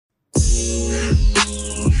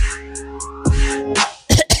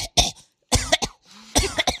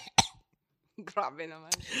Grabe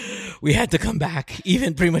naman. We had to come back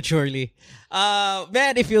even prematurely.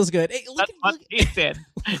 Man, it feels good. Hey, That's what he said.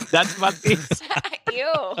 That's what he said.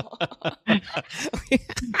 Ew.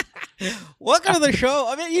 Welcome to the show.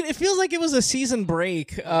 I mean, it feels like it was a season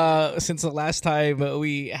break since the last time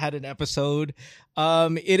we had an episode.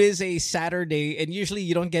 It is a Saturday, and usually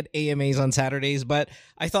you don't get AMAs on Saturdays, but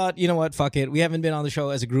I thought, you know what, fuck it. We haven't been on the show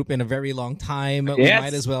as a group in a very long time. Yes. We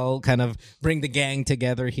might as well kind of bring the gang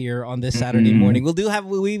together here on this Saturday morning. We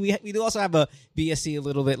do also have a BSC a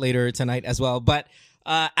little bit later tonight as well, but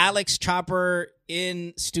Alex Chopper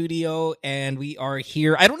in studio, and we are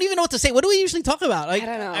here. I don't even know what to say. What do we usually talk about? I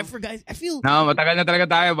don't know. I forgot. I feel... No, matagal na talaga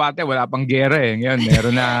tayo, bate. Wala pang gera eh. Ngayon,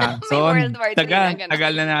 meron na. So, World War III na ganun.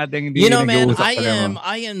 tagal na natin. You know, man, nag-uusap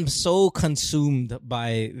I am so consumed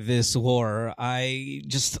by this war.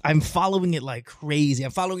 I'm following it like crazy.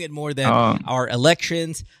 I'm following it more than our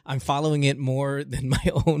elections. I'm following it more than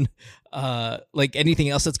my own, like anything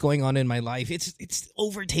else that's going on in my life. It's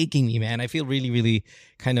overtaking me, man. I feel really, really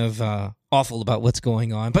kind of awful about what's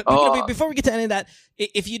going on. But you know, before we get to any of that,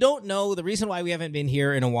 if you don't know, the reason why we haven't been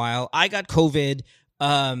here in a while, I got COVID,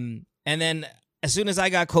 and then as soon as I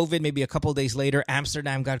got COVID, maybe a couple of days later,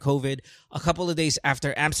 Amsterdam got COVID. A couple of days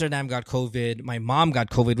after Amsterdam got COVID, my mom got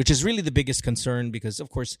COVID, which is really the biggest concern because, of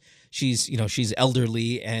course, she's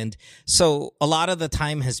elderly. And so a lot of the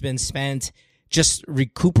time has been spent just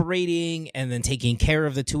recuperating and then taking care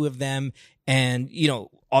of the two of them and,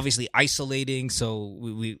 obviously isolating. So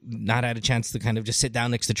we not had a chance to kind of just sit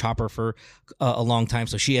down next to Chopper for a long time.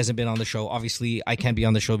 So she hasn't been on the show. Obviously, I can't be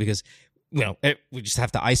on the show because we just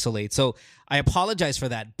have to isolate. So I apologize for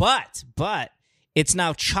that. But it's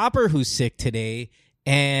now Chopper who's sick today,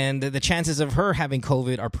 and the chances of her having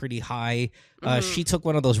COVID are pretty high. She took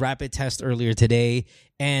one of those rapid tests earlier today,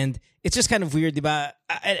 and it's just kind of weird. But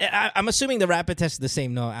I'm assuming the rapid test is the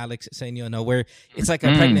same. No, Alex, saying where it's like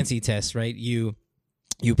a pregnancy test, right? You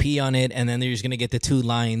pee on it, and then you're just gonna get the 2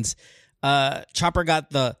 lines. Chopper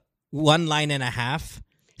got the 1 line and a half.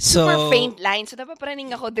 Super faint line. So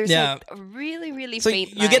napaparaning ako, there's a really, really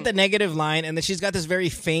faint line. You get the negative line, and then she's got this very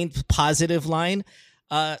faint positive line.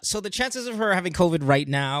 So the chances of her having COVID right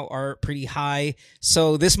now are pretty high.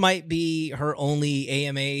 So this might be her only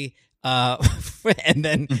AMA, and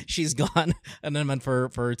then she's gone and then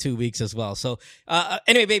for 2 weeks as well. So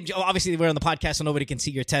anyway, babe, obviously we're on the podcast, so nobody can see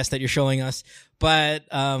your test that you're showing us. But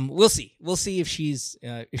we'll see. We'll see if she's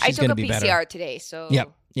going to be better. I took a PCR today, so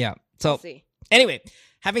yeah. So we'll see. Anyway,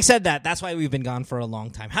 having said that, that's why we've been gone for a long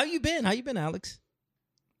time. How you been, Alex?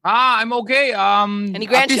 I'm okay. Any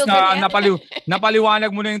grandchildren at least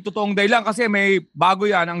napaliwanag mo na yung totoong dahilan kasi may bago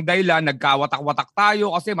yan. Ang dahilan, nagkawatak-watak tayo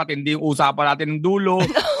kasi matindi yung usapan natin ng dulo.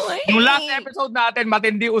 Yung last episode natin,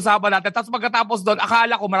 matindi yung usapan natin. Tapos pagkatapos doon,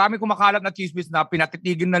 akala ko marami kumakalat na chismis na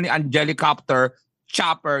pinatitigin na ni Angelicopter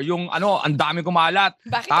Chopper. Yung ang dami kumalat.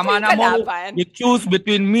 Bakit tama na mo. You choose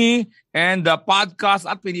between me and the podcast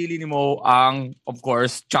at pinili ni Mo ang, of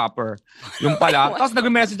course, Chopper. Yung pala. Tapos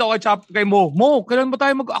nag-message ako kay Mo. Mo, kailan ba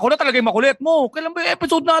tayo ako na talaga yung makulit. Mo, kailan ba yung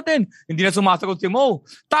episode natin? Hindi na sumasagot si Mo.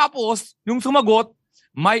 Tapos, yung sumagot,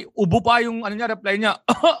 may ubo pa yung reply niya.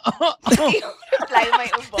 Reply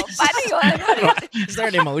may ubo. Paano yun? Is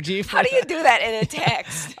there an emoji? How do you do that in a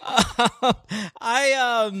text?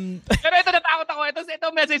 Pero ito natakot ako.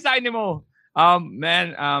 Ito message sa akin ni Mo.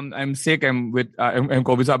 Man, I'm sick. I'm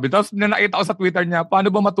COVID sabi. Tapos nakita ko sa Twitter niya,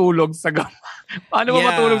 paano ba matulog sa gabi?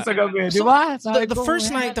 Di ba?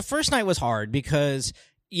 The first night was hard because,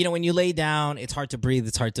 when you lay down, it's hard to breathe.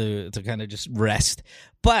 It's hard to kind of just rest.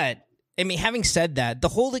 But I mean, having said that, the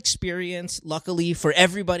whole experience, luckily for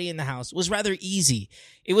everybody in the house, was rather easy.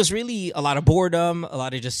 It was really a lot of boredom, a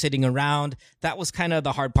lot of just sitting around. That was kind of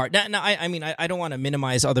the hard part. Now, I don't want to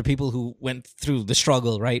minimize other people who went through the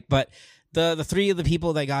struggle, right? But the 3 of the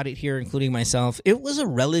people that got it here, including myself, it was a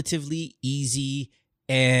relatively easy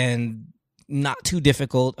and not too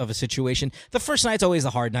difficult of a situation. The first night's always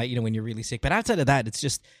the hard night, when you're really sick. But outside of that, it's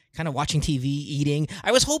just kind of watching TV, eating.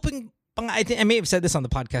 I was hoping... I may have said this on the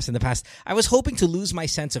podcast in the past. I was hoping to lose my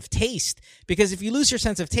sense of taste because if you lose your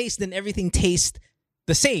sense of taste, then everything tastes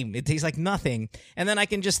the same. It tastes like nothing. And then I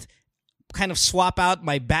can just kind of swap out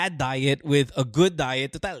my bad diet with a good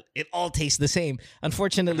diet. It all tastes the same.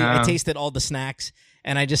 Unfortunately, I tasted all the snacks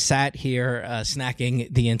and I just sat here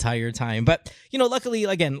snacking the entire time. But luckily,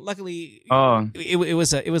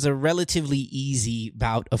 it was a relatively easy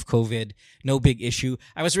bout of COVID. No big issue.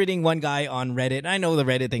 I was reading one guy on Reddit. And I know the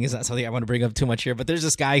Reddit thing is not something I want to bring up too much here, but there's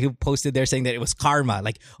this guy who posted there saying that it was karma,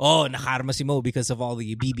 like nakarma si Mo because of all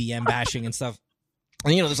the BBM bashing and stuff.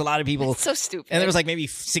 And there's a lot of people. It's so stupid. And there was like maybe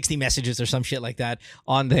 60 messages or some shit like that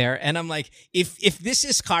on there. And I'm like, if this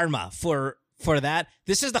is karma for for that.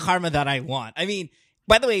 This is the karma that I want. I mean,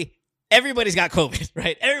 by the way, everybody's got COVID,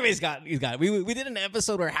 right? Everybody's got it. We did an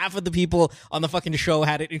episode where half of the people on the fucking show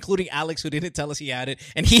had it, including Alex, who didn't tell us he had it,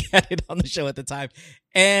 and he had it on the show at the time.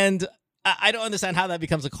 And I don't understand how that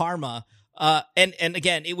becomes a karma. And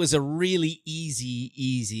again, it was a really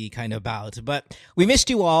easy kind of bout. But we missed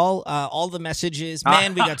you all the messages.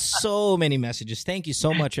 Man, we got so many messages. Thank you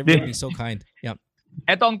so much. Everybody so kind. Yeah.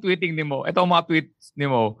 Ito ang tweeting ni Mo. Ito ang mga tweets ni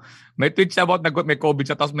Mo. May tweet siya about may COVID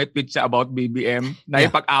siya, tapos may tweet siya about BBM. Na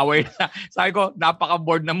ipag-away na. Sabi ko,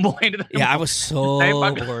 napaka-bored ng buhay na. Yeah, I was so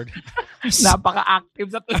bored. Napaka-active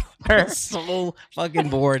sa Twitter. So fucking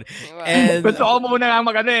bored. And gusto ko muna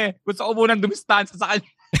nga gusto ko muna dumistansya sa kanya.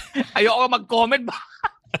 Ayoko mag-comment ba?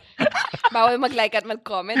 Bawal mag-like at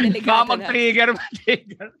mag-comment. Mag-trigger.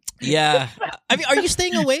 Yeah. I mean, are you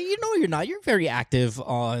staying away? You know you're not. You're very active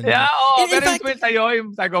on... Yeah, pero yung tweet sa'yo,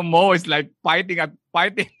 yung Psycho Mo is like fighting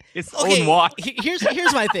his own war. Here's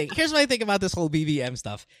my thing. Here's my thing about this whole BBM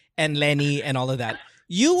stuff and Lenny and all of that.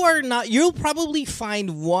 You'll probably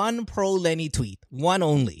find one pro-Lenny tweet, one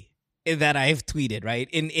only, that I've tweeted, right?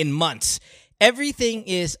 In months. Everything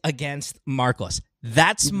is against Marcos.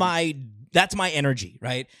 That's my energy,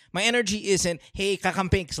 right? My energy isn't, hey,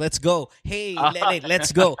 Kakampinks, let's go. Hey, Lele,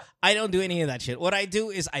 let's go. I don't do any of that shit. What I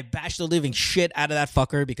do is I bash the living shit out of that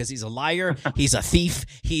fucker because he's a liar, he's a thief,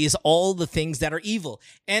 he is all the things that are evil.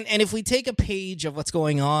 And if we take a page of what's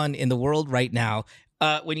going on in the world right now,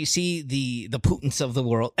 when you see the Putins of the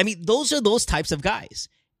world, I mean, those are those types of guys.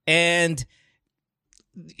 And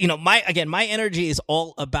you know, my energy is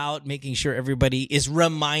all about making sure everybody is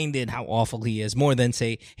reminded how awful he is, more than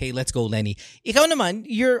say, hey, let's go, Lenny. Ikaw naman,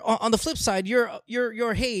 you're on the flip side, you're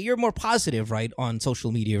more positive, right, on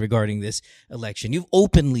social media regarding this election. You've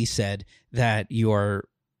openly said that you're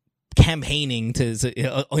campaigning to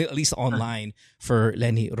at least online for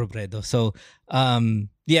Lenny Robredo. So,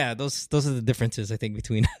 yeah, those are the differences I think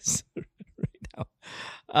between us right now.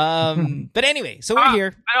 But anyway, so we're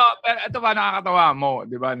here. Ito ba nakakatawa mo,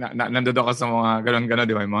 'di ba? Nandoon ka sa mga ganon,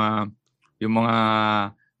 'di ba? Yung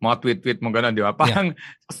mga tweet mo ganon, 'di ba?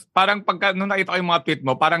 Parang pagka nung nakita ko yung mga tweet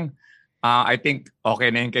mo, parang I think okay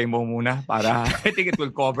na yun kay Mo muna para I think it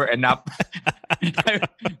will cover enough.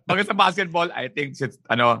 Pagka sa basketball, I think ito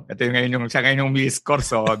yung ngayon yung score,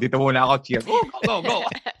 so dito muna ako cheer. Go.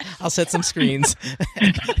 I'll set some screens.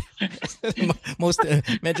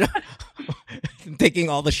 Medyo taking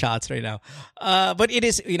all the shots right now. But it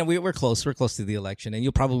is, we're close. We're close to the election, and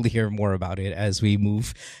you'll probably hear more about it as we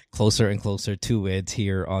move closer and closer to it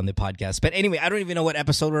here on the podcast. But anyway, I don't even know what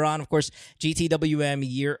episode we're on. Of course, GTWM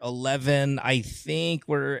year 11. I think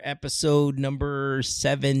we're episode number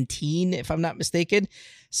 17, if I'm not mistaken.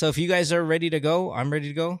 So if you guys are ready to go, I'm ready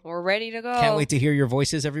to go. We're ready to go. Can't wait to hear your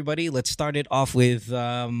voices, everybody. Let's start it off with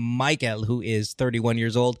Michael, who is 31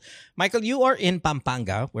 years old. Michael, you are in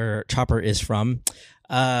Pampanga, where Chopper is from.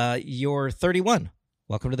 You're 31.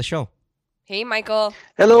 Welcome to the show. Hey, Michael.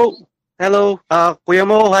 Hello. Kuya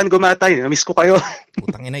Mo, Han Gumatay. Namiss ko kayo.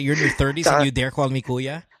 Putang ina, you're in your 30s and you dare call me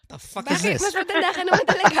Kuya? The fuck is this? Mas matanda ka naman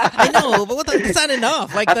talaga. I know, but it's not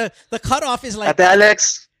enough. Like the cutoff is like... Ate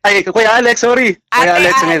Alex. Ay, Kuya Alex, sorry. Kuya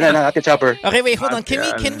Alex, ngayon na Ate Chopper. Okay, wait, hold on.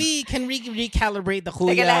 Can we recalibrate the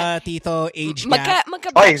Kuya, Tito, age gap?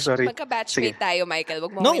 Magka-batchmate tayo, Michael.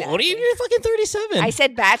 Wag mo you're fucking 37. I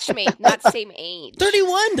said batchmate, not same age.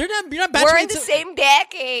 31. You're not batchmate. We're in the same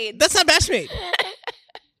decade. That's not batchmate.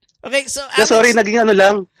 Okay, so Alex, sorry, naging ano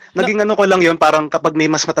ko lang yun, parang kapag may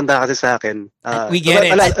mas matanda kasi sa akin. We get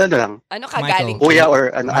it. Ano ka galing? Kuya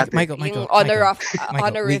or ate. Michael. Yung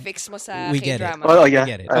honorifics mo sa K-drama. Oh, yeah.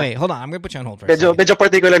 We get it. Okay, hold on. I'm going to put you on hold for a second. Medyo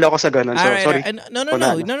particular ako sa ganun. So, sorry. No.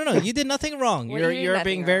 You did nothing wrong. You're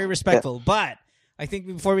being very respectful. Yeah. But I think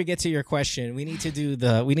before we get to your question, we need to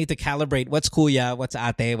calibrate what's Kuya, what's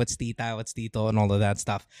ate, what's tita, what's tito, and all of that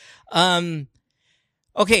stuff. Okay,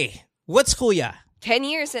 what's Kuya? 10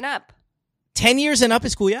 years and up. 10 years and up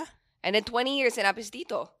is Kuya? And then 20 years and up is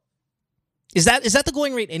Tito. Is that the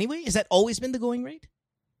going rate anyway? Has that always been the going rate?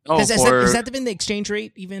 Has that been the exchange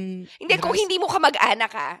rate even? Hindi, kung hindi mo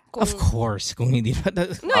kamag-anak ka. Of course. Kung hindi.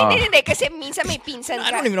 Hindi. Kasi minsan may pinsan ka.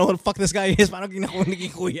 I don't even know who the fuck this guy is. Paano ginako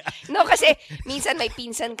naging Kuya? No, kasi minsan may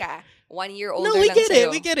pinsan ka. 1 year older we lang get sa'yo.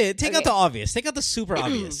 it. We get it. Take out the obvious. Take out the super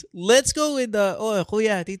obvious. Let's go with the,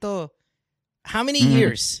 Kuya, Tito. How many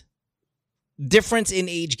years difference in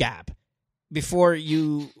age gap before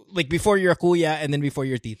you're a Kuya and then before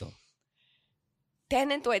you're Tito?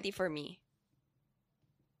 10 and 20 for me.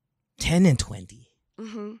 10 and 20.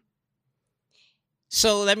 Mm-hmm.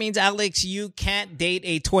 So that means, Alex, you can't date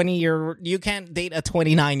a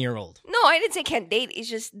 29-year-old. No, I didn't say can't date. It's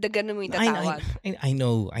just the ganun mo yung tatawag. I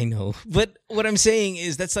know. But what I'm saying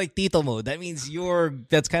is that's like tito mode. That means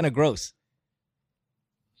that's kind of gross.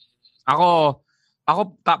 Ako,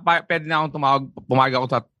 pwede na akong pumayag ako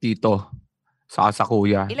sa tito. Sa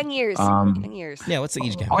kuya. Ilang years? Yeah, what's the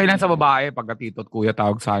age gap? Okay lang sa babae pagka tito at kuya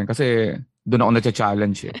tawag sa akin kasi doon ako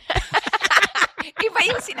na-challenge eh. Iba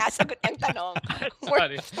yung sinasagot niyang tanong.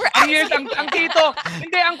 Sorry. Ang tito,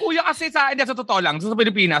 hindi, ang kuya kasi sa totoo lang, sa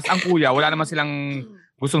Pilipinas, ang kuya, wala naman silang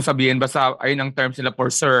gustong sabihin, basta ayun ang terms nila for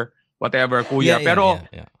sir, whatever, kuya. Pero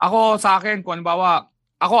ako sa akin, kung halimbawa,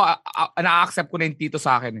 ako, na-accept ko na yung tito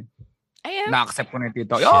sa akin eh. Na-accept ko na yung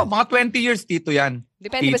tito. Mga 20 years tito yan.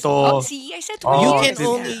 Depende tito. See, I said 20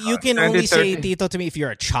 years. You can only say tito to me if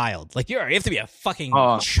you're a child. Like you have to be a fucking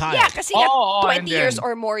child. Yeah, kasi 20 years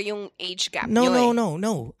or more yung age gap.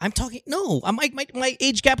 No. I'm talking my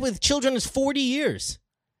age gap with children is 40 years.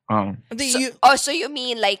 So you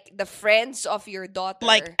mean like the friends of your daughter?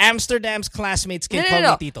 Like Amsterdam's classmates can call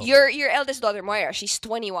me tito. Your eldest daughter Moira, she's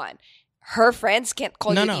 21. Her friends can't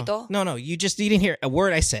call you tito? No. You just didn't hear a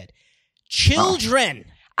word I said. Children.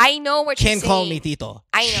 I know what you're saying. Can call me tito.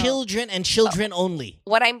 I know. Children and children only.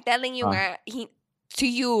 What I'm telling you to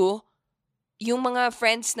you, yung mga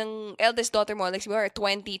friends ng eldest daughter mo, like siguro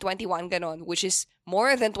 20, 21, ganon, which is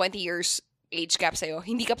more than 20 years age gap sa'yo,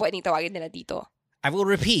 hindi ka pwedeng tawagin nila tito. I will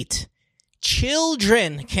repeat.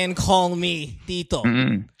 Children can call me tito.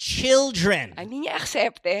 Children. Hindi niya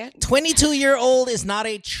accept eh. 22-year-old is not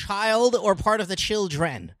a child or part of the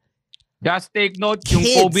children. Just take note, yung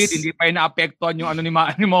COVID, hindi pa yung na-apektuhan yung ano ni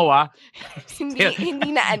Mo, ha?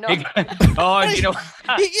 hindi na ano. You know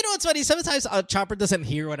what's funny? Sometimes Chopper doesn't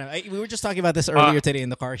hear what we were just talking about this earlier today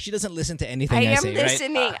in the car. She doesn't listen to anything I say, right? I am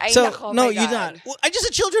listening. No, you're not. I just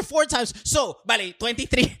said children 4 times. So,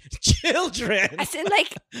 23 children. As in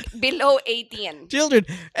like below 18. Children.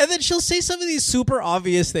 And then she'll say some of these super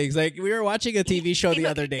obvious things. Like we were watching a TV show the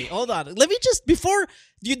other day. Hold on. Let me just, before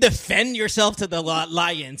you defend yourself to the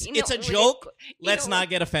lions. It's a joke. Let's not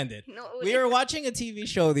get offended. We were watching a TV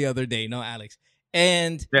show the other day, no, Alex?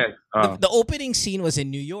 And the opening scene was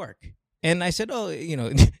in New York. And I said, watching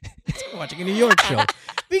a New York show.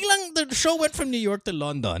 Biglang the show went from New York to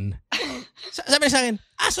London. Sabi sa akin,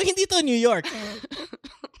 so hindi to New York.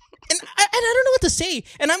 And I don't know what to say.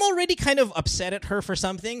 And I'm already kind of upset at her for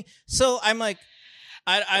something. So I'm like,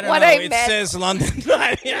 I don't know. It says London.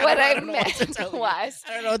 I don't know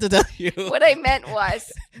what to tell you. What I meant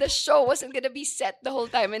was the show wasn't going to be set the whole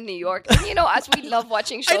time in New York. And as we love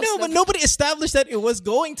watching shows. I know, but nobody established that it was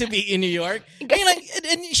going to be in New York.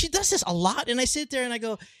 And she does this a lot. And I sit there and I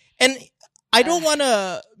go, and I don't want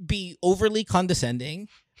to be overly condescending,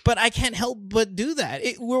 but I can't help but do that.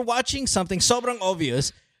 We're watching something sobrang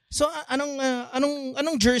obvious. So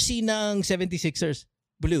anong jersey ng 76ers?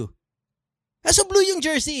 Blue. So blue yung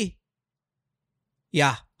jersey.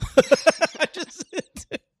 Yeah.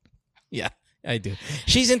 Yeah, I do.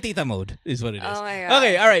 She's in tita mode, is what it is. Oh my God.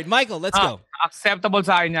 Okay, all right, Michael, let's go. Acceptable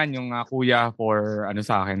sa akin yan, yung kuya for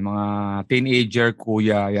sa akin, mga teenager,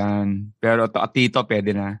 kuya, yan. Pero tito,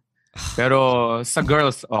 pwede na. Pero sa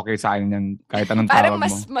girls, okay sa akin yan. Kahit anong tawag mo.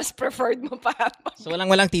 Parang mas preferred mo pa. So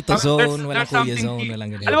walang tito zone, walang kuya zone,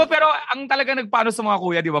 walang ganyan. Alam mo, pero ang talaga nagpaano sa mga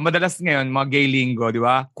kuya, di ba? Madalas ngayon, mga gay lingo, di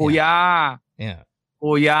ba? Kuya. Yeah.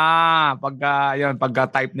 Kuya. Pagka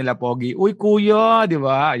type nila pogi. Uy, kuya, di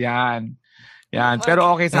ba? Yan.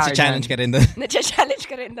 Pero okay sa akin. Nasa-challenge ka rin doon. Nasa-challenge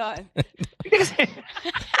ka rin doon. Hindi kasi.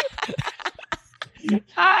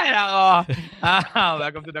 Ay, nako.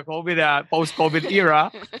 Welcome to the COVID, post-COVID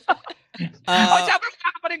era. Siyempre,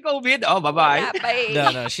 pa rin COVID. Bye-bye.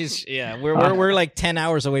 No, she's, we're like 10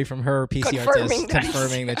 hours away from her PCR test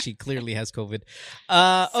confirming that she clearly has COVID.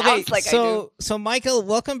 Okay, like so Michael,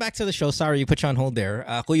 welcome back to the show. Sorry, you put you on hold there.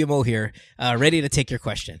 Kuya Mo here, ready to take your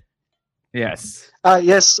question. Yes.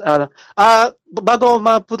 Yes. Bago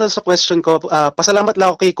mapunta sa question ko, pasalamat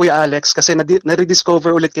lang ako kay Kuya Alex kasi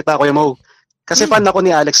na-rediscover ulit kita, Kuya Mo. Kasi fan ako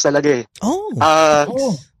ni Alex talaga eh.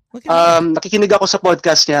 Nakikinig ako sa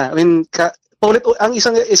podcast niya. I mean, ang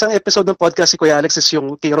isang episode ng podcast si Kuya Alex is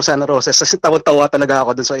yung kay Rosana Roses. Kasi tawa-tawa talaga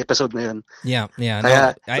ako dun sa episode na yun. Yeah.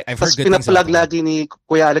 Kaya, I've heard good things about pinaplug lagi ni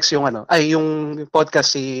Kuya Alex yung yung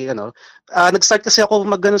podcast nag-start kasi ako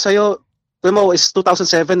mag-ano sa'yo. Kuya Mo, is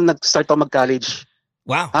 2007 nag-start ako mag-college.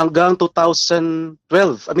 Wow. Hanggang 2012.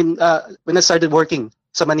 I mean, when I started working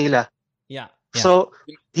sa Manila. Yeah. So,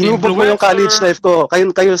 hinubog mo yung college life ko. Kayo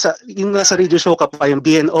yung nasa radio show ka pa, yung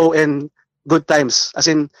BNO and Good Times. As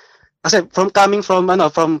in, kasi coming from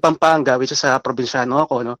Pampanga, which is probinsyano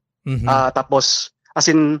ako, no? Mm-hmm. Tapos, as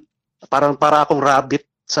in, para akong rabbit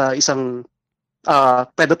sa isang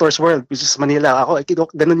Predator's World, which is Manila. Ako,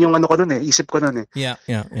 ganun yung ano ko nun isip ko nun Yeah.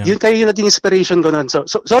 Yun kayo yung naging inspiration ko nun. So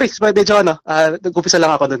sorry, medyo nag-upisa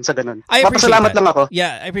lang ako dun sa ganun. Papasalamat lang ako.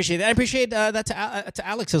 Yeah, I appreciate that. I appreciate that to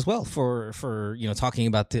Alex as well for talking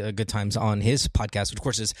about the good times on his podcast, which of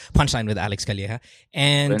course is Punchline with Alex Calleja.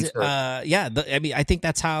 And I think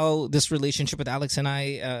that's how this relationship with Alex and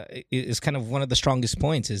I is kind of one of the strongest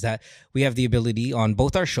points, is that we have the ability on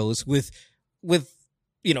both our shows with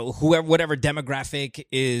whatever demographic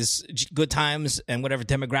is Good Times and whatever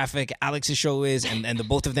demographic Alex's show is, and the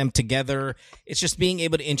both of them together. It's just being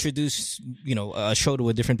able to introduce, a show to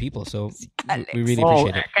a different people. So we really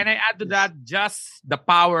appreciate it. Can I add to that just the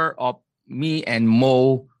power of me and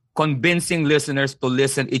Mo convincing listeners to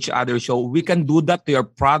listen each other's show? We can do that to your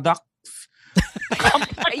product.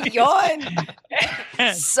 Ayun.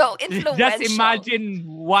 So influential. Just imagine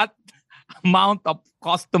what amount of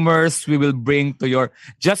customers we will bring to your.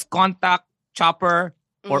 Just contact Chopper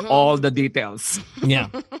for all the details. Yeah.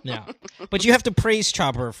 But you have to praise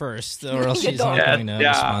Chopper first, or else she's not going to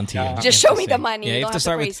respond to you. Just show me the money. Yeah, you have to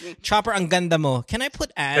start with Chopper. Ang ganda mo. Can I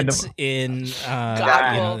put ads in?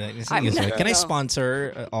 Can I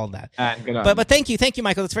sponsor all that? But thank you,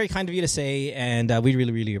 Michael. That's very kind of you to say, and we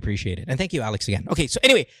really, really appreciate it. And thank you, Alex, again. Okay, so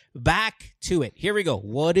anyway, back to it. Here we go.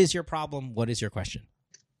 What is your problem? What is your question?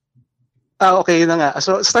 Okay, yun na nga.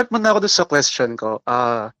 So, start muna ako dun sa question ko.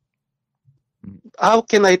 How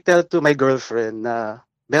can I tell to my girlfriend na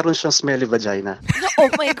meron siyang smelly vagina? Oh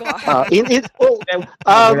my God. Hindi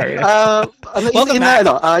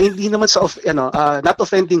naman sa not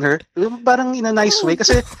offending her, parang in a nice way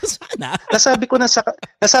kasi nasabi ko na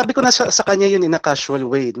sa kanya yun in a casual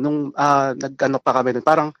way nung nag-ano pa kami nun.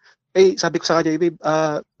 Parang sabi ko sa kanya, babe,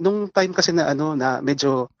 nung time kasi na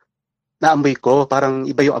medyo naamoy ko, parang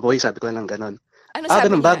iba yung amoy, sabi ko lang gano'n. Ano sabi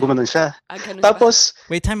ganun ba? Gumanon siya. Tapos,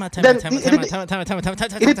 wait, time out. Sorry.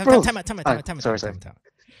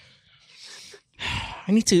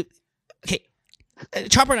 I need to. Okay,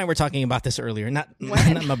 Chopper and I were talking about this earlier. Not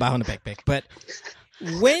mabaho na pekpek, but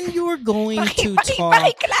when you're going to talk,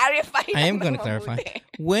 clarify. I am going to clarify.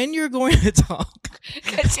 When you're going to talk,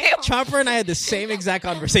 Chopper and I had the same exact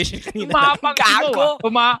conversation. Kumapang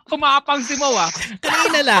si Mo.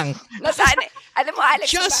 Kanina lang. Alam mo, Alex,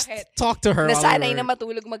 just bakit? Talk to her. Nasanay na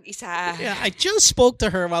matulog mag-isa. Yeah, I just spoke to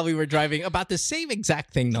her while we were driving about the same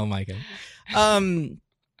exact thing. No, Michael.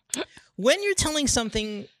 When you're telling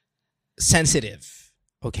something sensitive,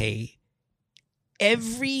 okay,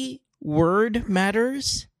 every word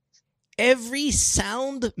matters. Every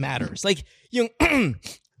sound matters. Like,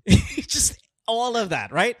 just all of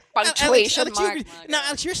that, right? Punctuation Alex,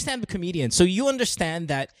 Alex, you're a stand-up comedian, so you understand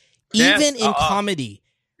that even in comedy,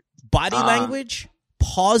 body language,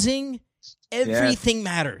 pausing, everything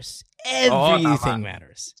matters. Everything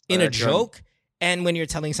matters. In a joke and when you're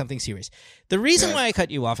telling something serious. The reason why I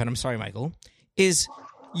cut you off, and I'm sorry, Michael, is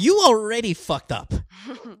you already fucked up.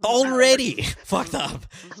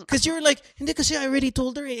 Because you were like, hindi kasi I already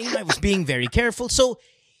told her, and I was being very careful. So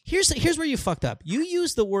here's where you fucked up. You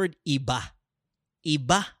used the word iba.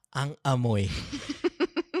 Iba ang amoy.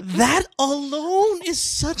 That alone is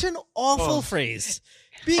such an awful phrase.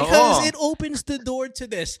 Because it opens the door to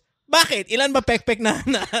this. Bakit? Ilan ba pekpek na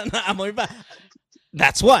amoy ba?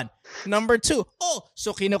 That's one. Number two.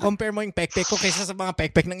 So kino-compare mo yung pekpek ko kaysa sa mga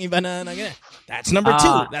pekpek ng iba na ganyan. That's number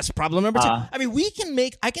two. That's problem number two. I mean,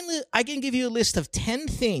 I can give you a list of 10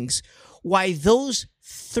 things why those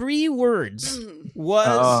 3 words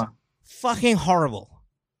was fucking horrible.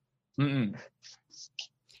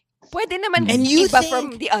 Pwede naman and you iba think,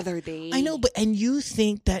 from the other day. I know, and you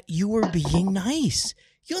think that you were being nice.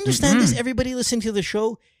 You understand this? Everybody listening to the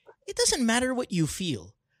show, it doesn't matter what you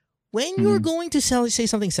feel. When you're going to say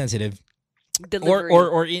something sensitive,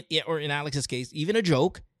 or in Alex's case, even a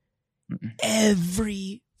joke,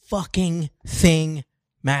 every fucking thing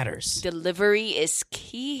matters. Delivery is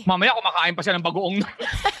key. Mamaya kumakain pa siya ng bagoong.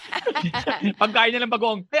 Pagkain niya ng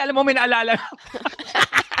bagoong, alam mo, may naalala.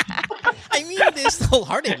 I mean this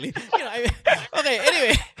wholeheartedly. Okay,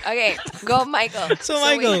 anyway. Okay, go, Michael. So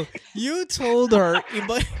Michael, you told her,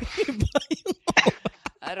 iba yung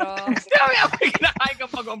Ako kinakain ka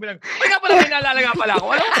pag bilang. May naalala nga pala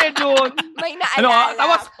ako. Alam mo, medyo... May naalala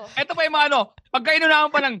tapos, eto pa yung mga pagkaino naman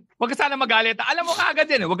pa lang, wag ka sana magalit. Alam mo kaagad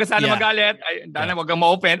din, wag ka sana magalit. Ay, wag kang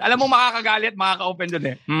ma-open. Alam mo, makakagalit, makaka-open dun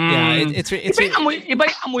eh. Yeah, it's iba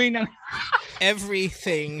yung amoy ng...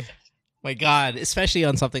 Everything. My God, especially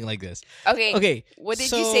on something like this. Okay. What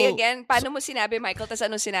did you say again? Paano mo sinabi, Michael? Tas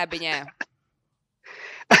anong sinabi niya?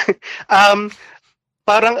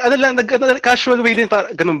 Parang casual way din,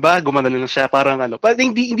 parang ganun ba? Gumano lang siya, parang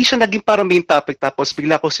parang hindi siya naging parang main topic, tapos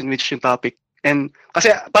bigla ko sinwitch yung topic And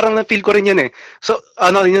kasi parang na-feel ko rin yun eh. So,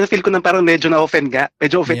 yun na-feel ko na parang medyo na-offend nga.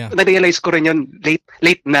 Medyo offend. Yeah. Na-realize ko rin yun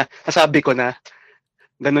late na. Nasabi ko na.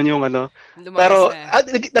 Ganun yung Lumabas Pero, na.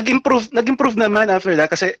 nag-improve naman after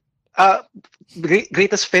that. Kasi,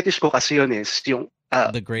 greatest fetish ko kasi yun is yung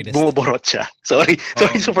The greatest. bumuborot siya. Sorry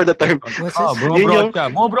for the term. What's Oh, this?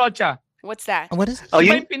 bumobrocha. What's that? What is it? Oh,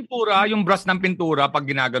 Yung yun, pintura, yung brush ng pintura, pag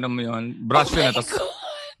ginaganon mo yun, brush yun. Tapos, God.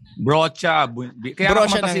 brocha. Kaya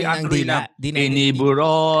Brocha kumanta si ng Andrew dila. na, Dila.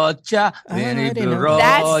 Binibrocha, I didn't know.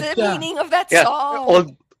 That's the binibrocha. meaning of that yeah,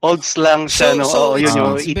 song. old slang siya, no? So Yun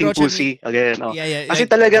yung it's eating birocha pussy. Again, Yeah. Kasi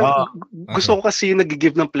like- talagang Oh. gusto ko kasi yung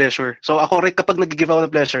nag-give ng pleasure. So ako rin kapag nag-give ako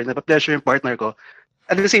ng pleasure, napa-pleasure yung partner ko.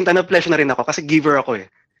 At the same time, na-pleasure na rin ako kasi giver ako eh.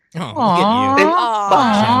 Oh, look at you. Then,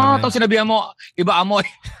 Aw. Tapos sinabihan mo, iba amoy.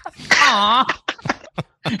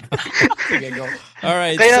 Sige, go. All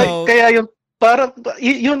right. so Kaya yung parang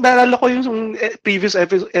yung naalala ko yung previous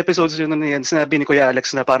episodes yun na yan, sinabi ni Kuya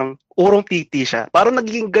Alex na parang urong titi siya. Parang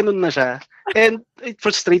nagiging ganun na siya. And it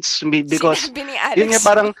frustrates me because Sinabi ni Alex. yun nga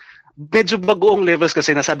parang medyo bagoong levels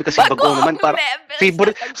kasi nasabi kasi bagoong naman parang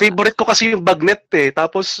favorite ko kasi yung bagnet eh.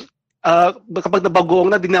 Tapos kapag nabagoong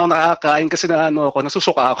na, di na ako nakakain kasi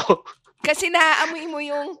nasusuka ako. Kasi naaamoy mo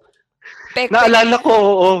yung pek. Naalala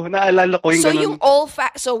ko yung So ganun. yung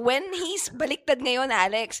so when he's baliktad ngayon,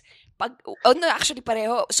 Alex, actually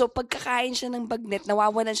pareho. So pagkakain siya ng bagnet,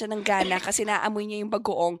 nawawalan siya ng gana kasi naamoy niya yung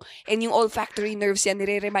bagoong. And yung olfactory nerves yan,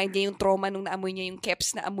 nire-remind niya yung trauma nung naamoy niya yung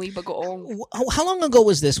keps na amoy bagoong. how long ago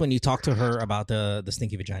was this when you talked to her about the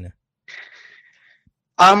stinky vagina?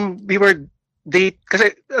 We were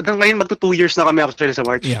kasi ngayon magto 2 years na kami actually sa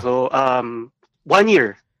March. Yeah. So 1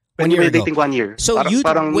 year. When 1 year we were ago. dating 1 year. So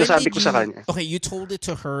parang when nasabi did ko sa kanya. Okay, you told it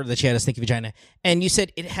to her that she had a stinky vagina, and you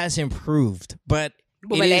said it has improved, but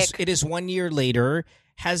Bumalik. it is 1 year later.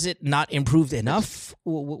 Has it not improved enough?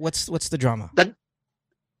 What's the drama?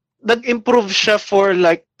 Nag-improve siya for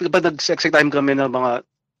like, diba nag-sex time kami na mga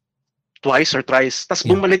twice or thrice. Tapos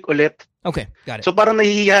Yeah. bumalik ulit. Okay, got it. So parang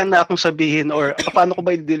nahihiyahan na akong sabihin or paano ko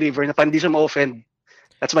ba i-deliver na hindi siya ma-offend.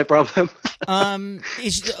 That's my problem.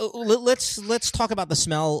 Let's talk about the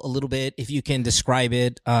smell a little bit. If you can describe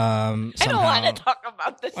it, somehow. I don't want to talk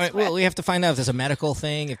about this. All right, well, we have to find out if there's a medical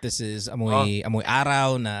thing, if this is amoy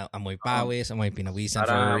araw, na amoy pawis, amoy pinawisan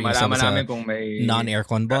Para for malaman sa namin kung may...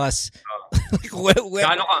 non-aircon bus.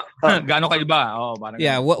 Gaano ka iba? Oh, parang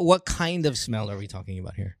Yeah, what kind of smell are we talking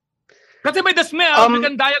about here? Kasi by the smell, we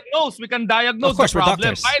can diagnose Of course, the we're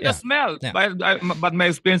problem doctors. by the Yeah. smell. Yeah. But my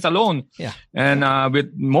experience alone. Yeah. And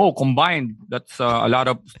with Mo combined, that's a lot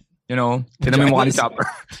of, tinan mo yung mukha ni Chopper.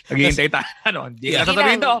 Naghihintay tayo. Hindi Yeah. ka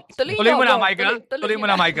sasabihin to. Tuloy mo na, go. Michael. Tuloy mo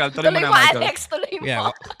na, Michael. Tuloy mo, Alex. Tuloy mo.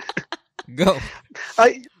 Yeah. Go.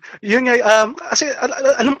 Ay, yun nga, kasi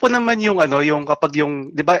alam ko naman yung yung kapag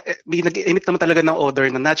yung, di ba, may nag-emit naman talaga ng odor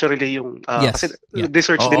na naturally yung, Yes. kasi Yeah.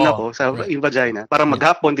 research din Oo. ako sa Right. yung vagina. Parang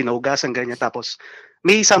maghapon, dinuhugasan, ganyan. Tapos,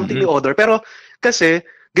 may something Mhm. yung odor. Pero, kasi,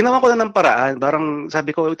 ginawa ko na ng paraan. Parang,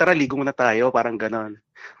 sabi ko, tara, ligo muna tayo. Parang ganon.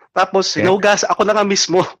 Tapos, Yeah. sinuhugas, ako na nga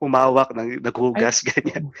mismo, umawak, naghugas,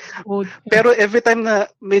 ganyan. Pero every time na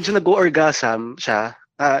medyo nag-orgasm siya,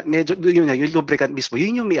 medyo, yun yung lubricant mismo,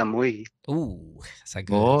 yun yung may amoy. Ooh, that's a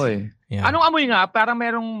good. Boy. Yeah. Anong amoy nga? Parang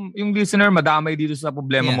merong yung listener madamay dito sa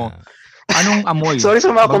problema Yeah. mo. Anong amoy? Sorry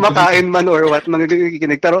sa mga Bang- kumakain man or what,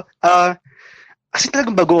 nakikinig. Pero, kasi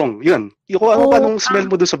talagang bagoong, yun. Yung kung ano pa nung smell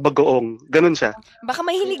mo doon sa bagoong, ganun siya. Baka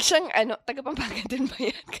mahilig siyang, taga Pampanga din ba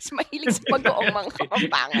yan? Kasi mahilig sa pag-oong mga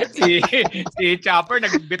Kapampangan. si Chopper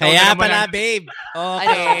nagbitaw Kaya na naman. pala, babe.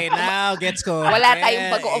 Okay, now gets ko. Wala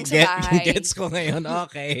tayong bagoong sa bahay. Gets ko ngayon.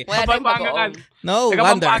 Okay. Wala tayong Pampanga ka. bagoong. No Taga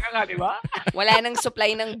wonder. Pampanga ka, di ba? Wala nang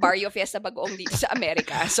supply ng Barrio Fiesta bagoong dito sa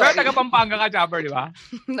Amerika. Pero Sorry. taga Pampanga ka, Chopper, di ba?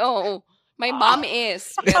 No. My mom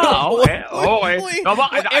is. Pero, Okay. Uy, Diba,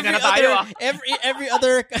 kanya na tayo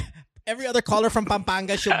every other caller from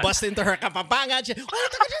Pampanga, she'll bust into her Pampanga. She'll,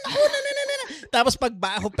 na. Tapos pag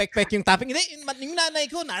baho, pek-pek yung topping. Hindi, yung nanay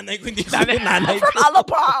ko hindi ko yung nanay ko. from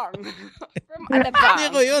Alabang. From Alabang. Hindi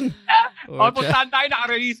ko yun. O, puntahan tayo,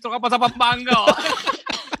 nakarehistro ka pa sa Pampanga. Oh.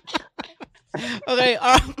 Okay,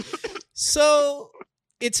 so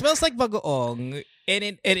it smells like bagoong, and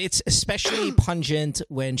it's especially pungent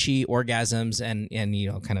when she orgasms and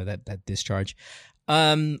kind of that discharge.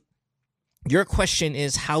 Your question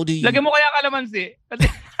is, how do you? Lagyan mo kaya kalamansi.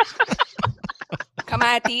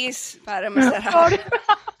 Kamatis. Para masarap.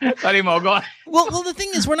 Sorry mo, go on. Well, the thing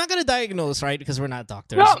is, we're not going to diagnose, right? Because we're not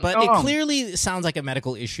doctors. No, but no. it clearly sounds like a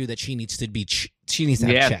medical issue that she needs to have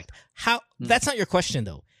Yes. checked. How? That's not your question,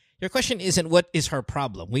 though. Your question isn't what is her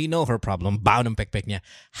problem. We know her problem. Bao ng pek-pek niya.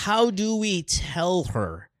 How do we tell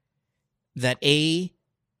her that A,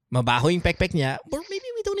 mabaho yung pekpek niya, or maybe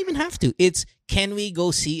we don't even have to. It's, can we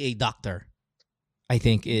go see a doctor? I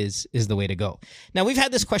think is the way to go. Now, we've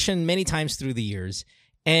had this question many times through the years,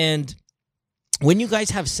 and when you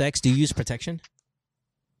guys have sex, do you use protection?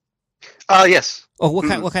 Yes. Oh, what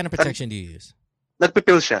kind of protection do you use?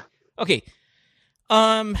 Nagpipil siya. Okay.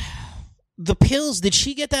 The pills, did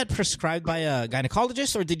she get that prescribed by a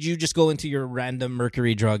gynecologist, or did you just go into your random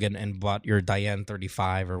mercury drug and bought your Diane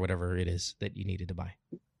 35 or whatever it is that you needed to buy?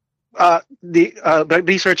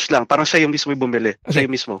 Research lang. Parang siya yung mismo bumili. Okay. Siya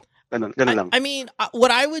yung mismo. Ganun lang. I mean, what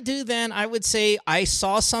I would do then, I would say I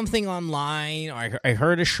saw something online, or I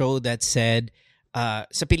heard a show that said,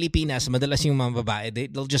 sa Pilipinas, madalas yung mga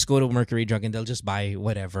babae, they'll just go to Mercury Drug and they'll just buy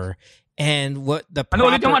whatever. And what the Ano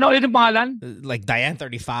ulit yung pangalan? Like Diane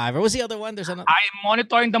 35. Or was the other one? There's another. I'm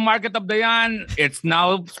monitoring the market of Diane. It's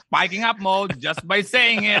now spiking up mode just by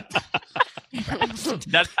saying it.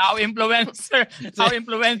 That's how influential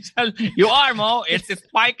you are, Mo. It's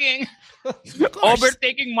spiking.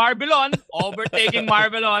 Overtaking Marvelon.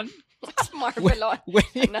 It's Marvelon.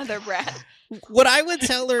 Another brand. What I would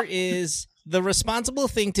tell her is, the responsible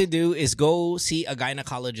thing to do is go see a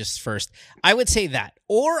gynecologist first. I would say that.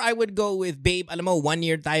 Or I would go with, babe, alam mo, 1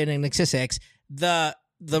 year tayo nang nagsisex. The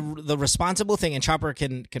responsible thing, and Chopper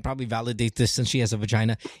can probably validate this since she has a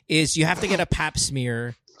vagina, is you have to get a pap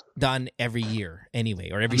smear done every year anyway,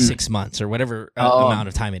 or every 6 months, or whatever amount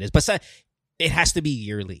of time it is. But it has to be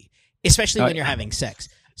yearly, especially when you're having sex.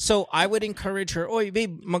 So I would encourage her, oy,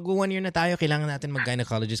 babe, mag-1 year na tayo, kailangan natin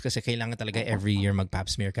mag-gynecologist kasi kailangan talaga every year mag-pap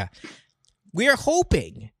smear ka. We are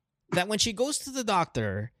hoping that when she goes to the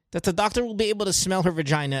doctor, that the doctor will be able to smell her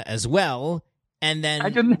vagina as well, and then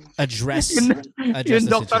address the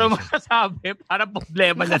doktor situation. Mo masasabi, para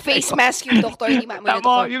problema na face mask yung doktor.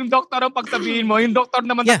 Yung doktor ang pagsabihin mo, yung doktor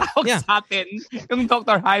naman tatawag sa atin. Yung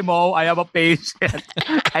doktor, hi Mo, I have a patient.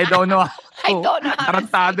 I don't know how.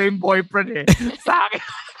 Tarantado yung boyfriend eh. Sa akin.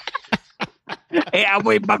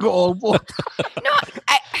 Amoy bagoong po. No,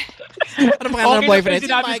 Ano pangalan ng boyfriend?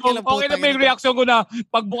 Okay na may reaksyon ko na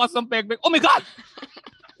pagbukas ng pekpek. Oh my God!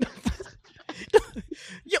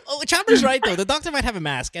 Chopper's right though. The doctor might have a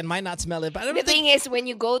mask and might not smell it. But I don't the thing is, when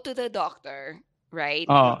you go to the doctor, right?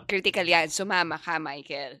 Critical yan. Sumama ka,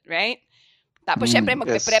 Michael. Right? Tapos syempre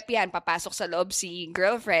magpe-prep yan. Papasok sa loob si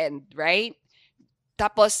girlfriend. Right?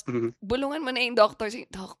 Tapos, bulungan mo na yung doctor.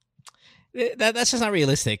 Doc, that's just not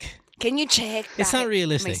realistic. Can you check? It's not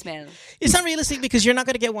realistic. Smell? It's not realistic because you're not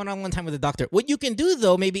going to get one-on-one time with the doctor. What you can do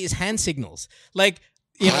though, maybe, is hand signals. Like,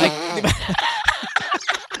 you know, like.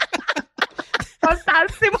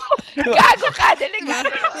 Fantastic mo. Gago ka, delikado.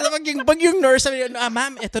 Pag yung nurse sabi,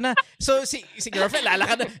 ma'am, eto na. So si girlfriend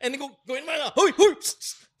lalakad na, and then gawin mo na, huy,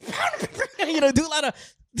 you know, do a lot of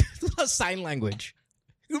sign language.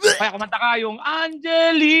 Kaya kumanta ka yung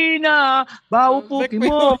Angelina, baupuki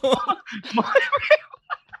mo.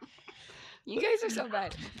 You guys are so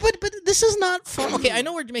bad. But this is not fun. Okay, I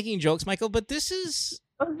know we're making jokes, Michael, but this is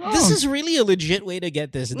really a legit way to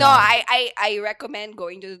get this done. No, I recommend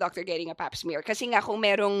going to the doctor getting a pap smear. Kasi nga kung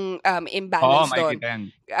merong imbalance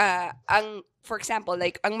doon. For example,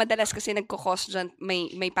 like, ang madalas kasi nagkukos dyan,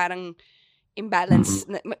 may parang imbalance.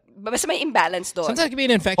 Basta may imbalance doon. Sometimes it can be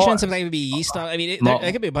an infection, sometimes it can be yeast. I mean,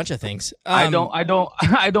 it could be a bunch of things. I don't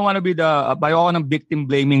want to be ayoko ng victim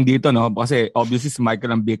blaming dito, no? Kasi obviously si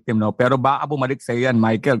Michael ang victim, no? Pero baka bumalik sa yan,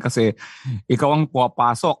 Michael, kasi ikaw ang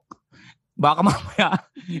pumapasok. Baka mamaya,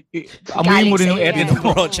 amuyin mo rin yung etis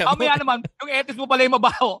mo. Mamaya naman, yung etis mo pala yung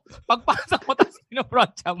mabaho. Pagpasok mo, tapos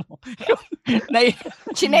pinobrocha mo.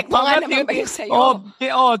 Chinek mo nga naman ba yun sa'yo?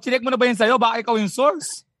 Chinek mo na ba yun sa'yo? Baka ikaw yung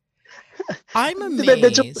source. I'm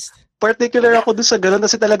amazed. Particular ako doon sa gano'n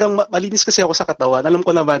kasi talagang malinis kasi ako sa katawan. Alam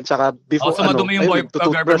ko naman, tsaka before madumi yung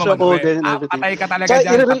tututbrush ako, ganyan. Patay ka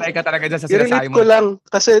talaga dyan sa sinasabi mo. I-relate ko lang,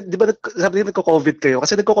 kasi di ba sabi din nagko-COVID kayo?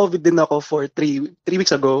 Kasi nagko-COVID din ako for 3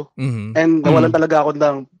 weeks ago. And nawalan talaga ako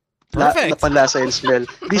ng napanlasa yung smell.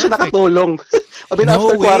 Hindi siya nakatulong.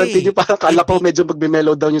 After quarantine, yung parang kala ko medyo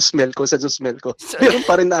magbe-mellow down yung smell ko sa smell ko. Pero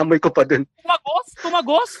pa rin naamoy ko pa din.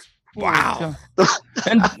 Tumagos? Wow.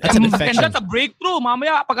 And that's a breakthrough.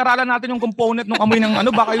 Mamaya, pag-aralan natin yung component ng amoy ng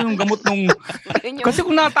baka yung gamot nung... Kasi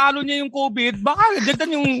kung natalo niya yung COVID, baka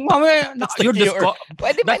rejectan yung mamaya... That's a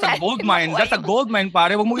gold mine. That's a gold mine,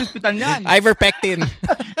 pare. Huwag mo ispitan yan. Ivermectin.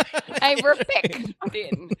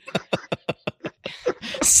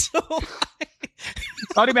 So...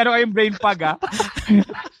 Sorry, meron kayong brain fog, ha?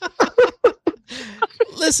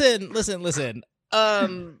 Listen.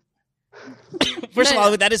 First of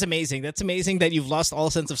all, that is amazing. That's amazing that you've lost all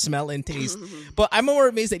sense of smell and taste. But I'm more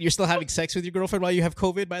amazed that you're still having sex with your girlfriend while you have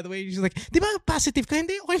COVID, by the way. She's like, di ba positive ka?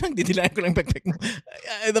 Hindi, okay lang. Didilaan ko lang pekpek mo.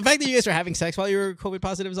 The fact that you guys are having sex while you're COVID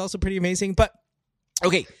positive is also pretty amazing. But,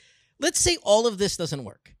 okay, let's say all of this doesn't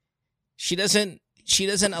work. She doesn't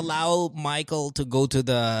allow Michael to go to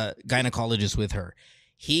the gynecologist with her.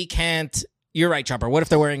 He can't. You're right, Chopper. What if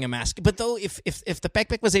they're wearing a mask? But though, if the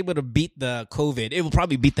pekpek was able to beat the COVID, it will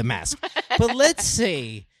probably beat the mask. But let's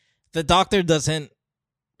say the doctor doesn't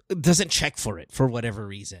check for it for whatever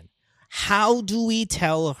reason. How do we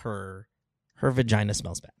tell her vagina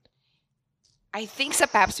smells bad? I think sa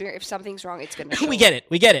pap smear, if something's wrong, it's gonna show. We get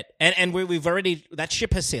it. And we've already, that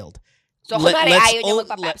ship has sailed. So kunwari ayaw niya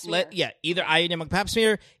magpa-pap smear. Either ayaw niya mag-pap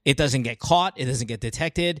smear, it doesn't get caught, it doesn't get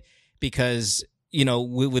detected because, you know,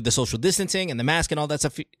 with the social distancing and the mask and all that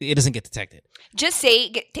stuff, it doesn't get detected. Just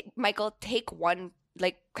say, Michael, take one,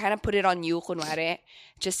 like, kind of put it on you, kunwari.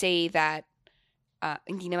 Just say that,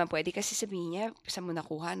 hindi naman pwede kasi sabihin niya, saan mo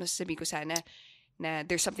nakuha? No, sabihin ko sana na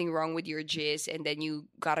there's something wrong with your jizz and then you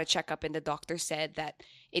got a checkup and the doctor said that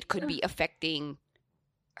it could be affecting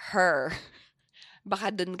her.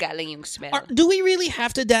 Baka dun galing yung smell. Do we really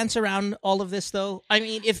have to dance around all of this, though? I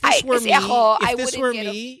mean, if this were me,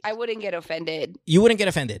 I wouldn't get offended. You wouldn't get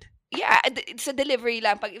offended? Yeah, it's a delivery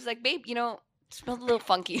lang. It's like, babe, you know, it smelled a little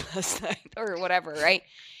funky last night or whatever, right?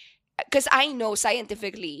 Because I know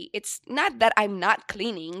scientifically, it's not that I'm not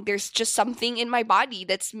cleaning. There's just something in my body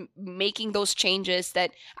that's making those changes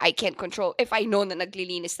that I can't control. If I know na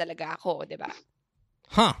naglilinis talaga ako, diba?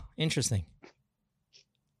 Huh, interesting.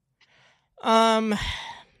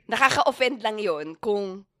 Nakaka-offend lang yon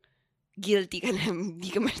kung guilty ka na, hindi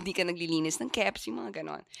ka naglilinis ng caps, yung mga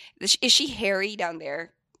ganon. Is she hairy down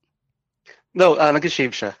there? No, nag-shave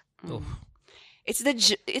siya. Oh. It's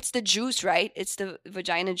the juice, right? It's the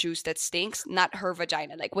vagina juice that stinks, not her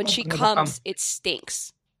vagina. Like when she comes, it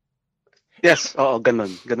stinks. Yes, oo, ganon.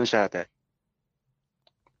 Ganon siya ate.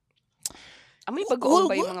 May pag-oon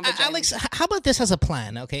ba yung mga vagina? Alex, how about this as a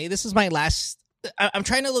plan, okay? This is my last... I'm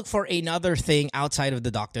trying to look for another thing outside of the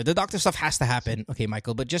doctor. The doctor stuff has to happen, okay,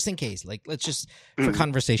 Michael, but just in case, like, let's just, for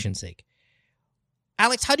conversation's sake.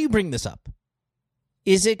 Alex, how do you bring this up?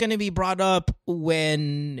 Is it going to be brought up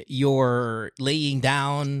when you're laying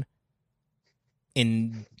down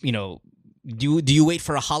in, you know, do you wait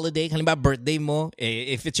for a holiday? Halimbawa, birthday mo.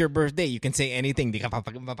 If it's your birthday, you can say anything. Di ka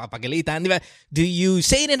papagalitan, di ba? Do you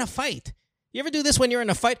say it in a fight? You ever do this when you're in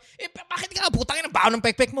a fight? Bakit ka putangin ng baon ng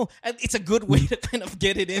pekpek mo? And it's a good way to kind of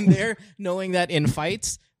get it in there, knowing that in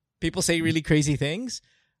fights, people say really crazy things.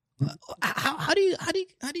 How do you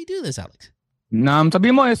do this, Alex?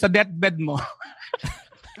 Sabi mo sa deathbed mo.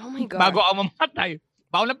 Oh my God. Bago ako mamatay.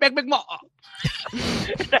 Baon ng pekpek mo.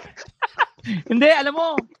 Hindi, alam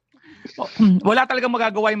mo. Wala talagang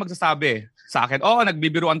magagawa yung magsasabi sa akin.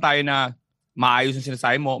 Nagbibiruan tayo na maayos yung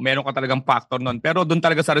sinasabi mo, meron ka talagang factor nun. Pero doon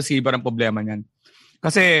talaga sa receiver ang problema niyan.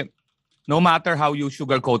 Kasi no matter how you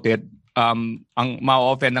sugarcoat it, ang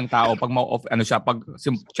ma-offend ng tao pag pag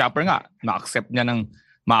si Chopper nga, ma-accept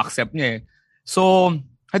niya eh. So,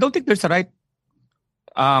 I don't think there's a right.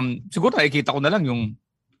 Siguro nakikita ko na lang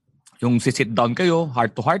yung sit down kayo,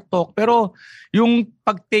 heart to heart talk, pero yung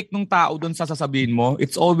pag-take ng tao doon sa sasabihin mo,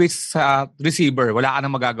 it's always sa receiver, wala ka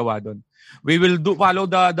nang magagawa doon. We will follow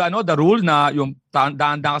the rule na yung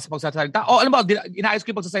dahan-dahan ka sa pagsasalita. Alam mo, inaayos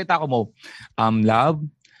ko yung pagsasalita ko mo. Love,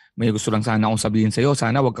 may gusto lang sana akong sabihin sa'yo.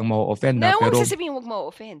 Sana wag kang ma-offend. Pero huwag sasabihin wag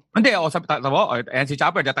ma-offend. Hindi, ayan si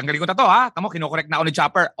Chopper, tatanggalin ko na to ha. Tamo, kinokorek na ako ni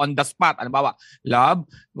Chopper on the spot. Ba? Love,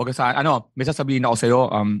 wag ka may sasabihin ako sa'yo,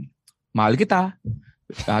 mahal kita.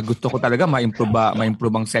 Gusto ko talaga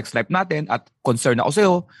ma-improve ang sex life natin at concern ako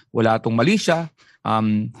sa'yo. Wala tong mali siya.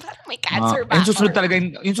 May cancer ba?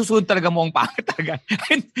 Yung susunod talaga mo ang pangit talaga.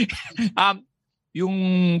 Yung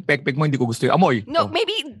pekpek mo hindi ko gusto yung amoy. No,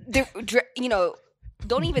 maybe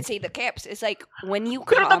don't even say the caps. It's like when you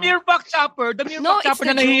come. Pero the mere fact, Chopper,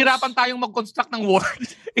 na nahihirapan tayong mag-construct ng word.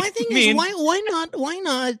 My thing is, why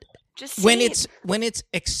not? Just when it's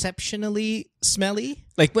exceptionally smelly,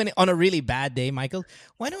 like when on a really bad day, Michael,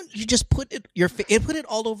 why don't you just put it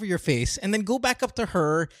all over your face and then go back up to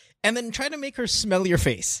her and then try to make her smell your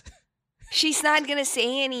face? She's not gonna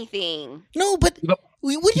say anything. No, but can't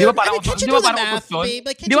you do the math, babe?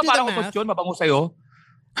 Like, can't you do the math? Mabango sa'yo?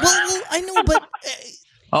 Well, I know, but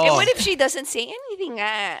and what if she doesn't say anything?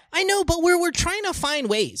 I know, but we're trying to find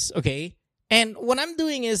ways, okay? And what I'm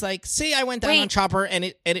doing is like, say I went down on Chopper and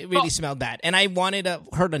it really smelled bad, and I wanted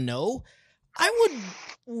her to know, I would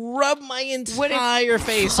rub my entire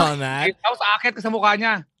face on that. Tapos aakit ka sa mukha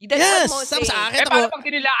niya. Yes, tapos aakit ako.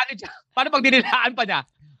 Paano pag dinilaan pa niya?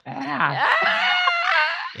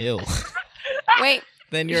 Ew. Wait.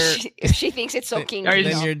 Then you're If she thinks it's so kinky.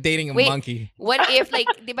 then you're dating a monkey. What if, like,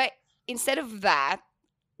 diba, instead of that,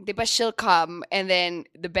 diba, she'll come and then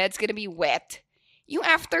the bed's gonna be wet. Yung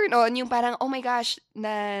after nun, yung parang, oh my gosh,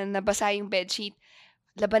 nabasa yung bedsheet.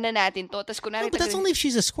 Laban na natin to. Tapos kunwari, But that's only if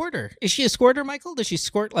she's a squirter. Is she a squirter, Michael? Does she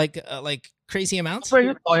squirt like crazy amounts? Were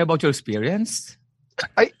you talking about your experience?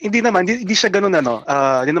 Ay, hindi naman. Hindi siya ganun,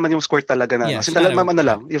 hindi naman yung squirt talaga na. Yeah, Kasi talagang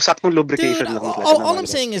lang. Yung saktong lubrication Dude, lang. all I'm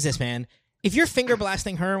saying is this, man. If you're finger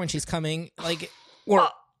blasting her when she's coming, like, or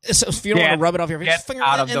so if you don't want to rub it off your face, just finger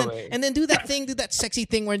out blast, of the way. and then do that sexy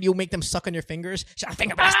thing where you make them suck on your fingers.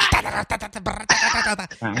 Finger blast.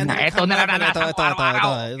 And then Ito na lang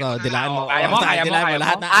dilaan mo. Kaya mo,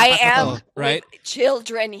 Lahat na I apat na am to, right? with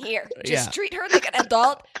children here. Just treat her like an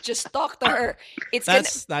adult. Just talk to her.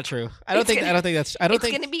 That's not true. I don't think it's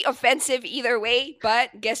gonna be offensive either way.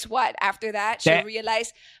 But guess what? After that, she'll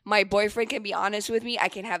realize my boyfriend can be honest with me. I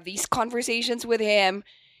can have these conversations with him.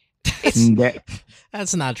 Hindi.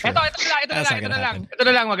 That's not true. Ito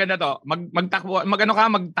na lang, maganda to.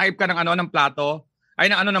 Mag-type ka ng plato, ay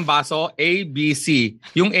ng baso, A, B, C.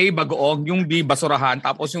 Yung A, bagoong, yung B, basurahan,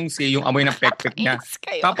 tapos yung C, yung amoy ng pek-pek niya.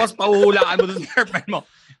 Tapos pahuhulaan mo doon sa girlfriend mo.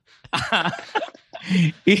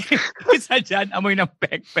 Isa dyan, amoy ng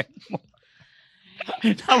pek-pek mo.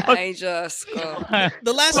 Tapos, I just go. Pag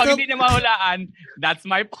hindi niya mahulaan, that's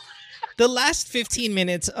my point. The last 15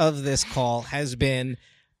 minutes of this call has been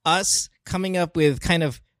us coming up with kind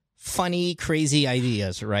of funny, crazy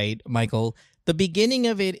ideas, right, Michael? The beginning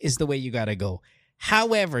of it is the way you got to go.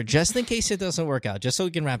 However, just in case it doesn't work out, just so we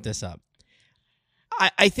can wrap this up,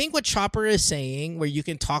 I think what Chopper is saying, where you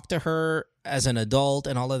can talk to her as an adult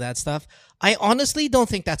and all of that stuff, I honestly don't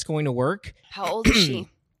think that's going to work. How old is she?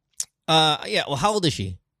 How old is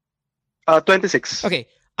she? 26. Okay.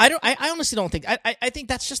 I honestly don't think. I think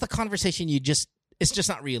that's just a conversation it's just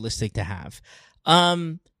not realistic to have.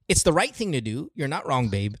 It's the right thing to do. You're not wrong,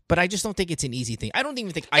 babe. But I just don't think it's an easy thing. I don't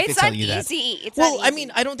even think I could tell you that. It's not easy. I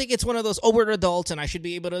mean, I don't think it's one of those, we're adults and I should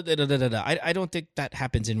be able to I don't think that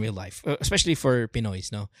happens in real life, especially for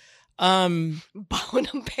Pinoys, no. Baho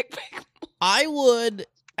ng pek-pek. I would,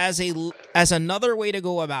 as another way to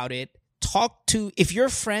go about it, talk to, if you're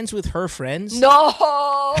friends with her friends. No!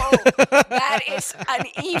 That is an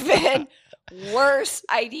even worse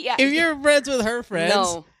idea. If you're friends with her friends.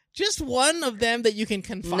 No. Just one of them that you can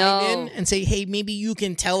confide in and say, hey, maybe you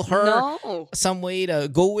can tell her some way to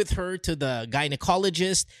go with her to the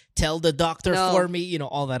gynecologist, tell the doctor for me,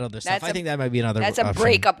 all that other stuff. I think that might be another That's option. a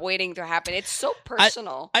breakup waiting to happen. It's so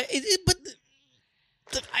personal. I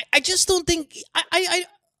just don't think...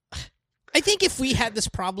 I think if we had this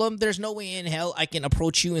problem, there's no way in hell I can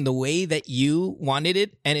approach you in the way that you wanted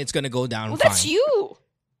it, and it's going to go down fine. That's you.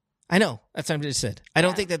 I know. That's what I just said. I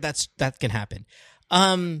don't think that can happen.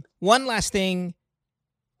 One last thing.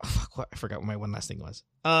 Oh, fuck, I forgot what my one last thing was.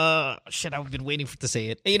 Shit, I've been waiting to say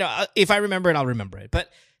it. If I remember it, I'll remember it. But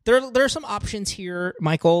there are some options here,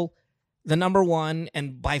 Michael. The number one,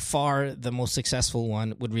 and by far the most successful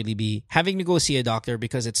one, would really be having to go see a doctor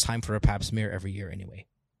because it's time for a pap smear every year anyway.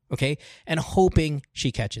 Okay? And hoping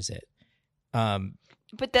she catches it.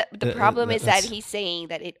 But the problem is that he's saying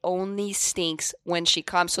that it only stinks when she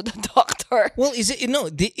comes to the doctor. Well, is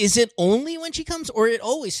it only when she comes, or it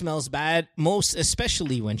always smells bad, most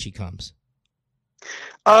especially when she comes?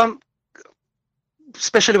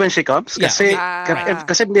 Especially when she comes. Kasi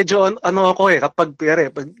medyo kapag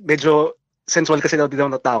medyo sensual kasi daw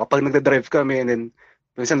na tao. Kapag nagda-drive kami and then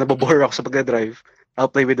minsan nabobore ako sa pagda-drive, I'll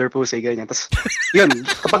play with her pussy, ganyan. Tapos, yun,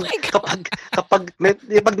 kapag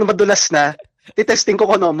madulas na, titesting ko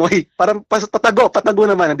kung ano amoy. Parang patago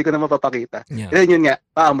naman, hindi ko na mapapakita. Yeah. Yun nga,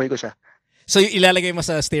 paamoy ko siya. So, ilalagay mo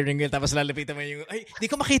sa steering wheel, tapos lalapitan mo yung, ay, di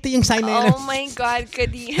ko makita yung sign na yun. Oh my God,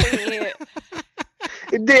 kadiri.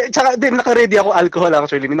 Hindi, tsaka naka-ready ako alcohol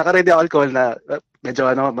actually. Naka-ready ako alcohol na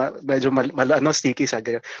medyo sticky sa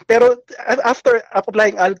ganyan. Pero after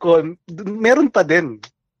applying alcohol, meron pa din.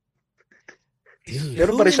 Dude,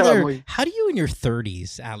 meron pa rin siya amoy. How do you in your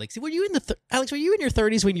 30s, Alex? Were you in your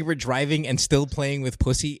 30s when you were driving and still playing with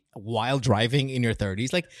pussy while driving in your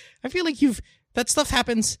 30s? Like, I feel like that stuff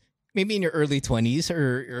happens maybe in your early 20s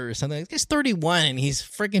or something. He's 31 and he's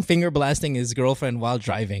freaking finger blasting his girlfriend while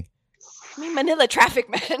driving. I mean, Manila traffic,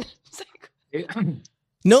 man.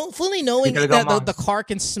 No, fully knowing that the car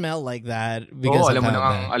can smell like that because alam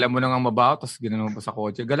mo na nga mabaho, tapos ginanon mo pa sa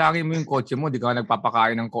kotse. Galangin mo yung kotse mo, di ka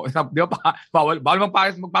nagpapakain ng kotse. Di ba, bawal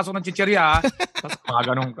magpasok ng chichirya, tapos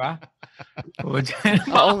ganun ka.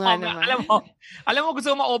 Oo nga naman. Alam mo,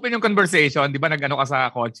 gusto mo ma-open yung conversation, di ba nag-ano ka sa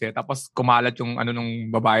kotse, tapos kumalat yung ano nung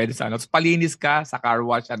babae sa ano, tapos palinis ka sa car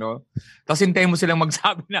wash, ano, tapos hintayin mo silang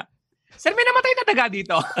magsabi na, sir, may namatay na daga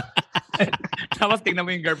dito. Tapos tingnan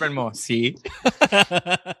mo yung girlfriend mo, see?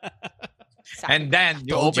 And then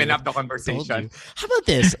you open up the conversation. How about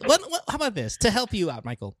this? How about this? To help you out,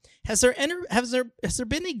 Michael, has there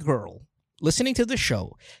been a girl listening to the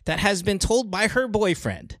show that has been told by her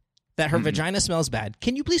boyfriend that her vagina smells bad?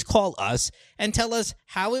 Can you please call us and tell us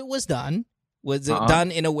how it was done? Was it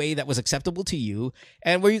done in a way that was acceptable to you?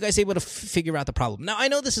 And were you guys able to figure out the problem? Now, I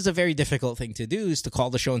know this is a very difficult thing to do, is to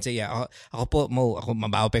call the show and say, yeah, ako po mo, ako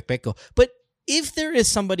mabaho pekpek ko. But if there is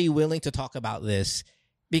somebody willing to talk about this,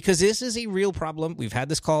 because this is a real problem, we've had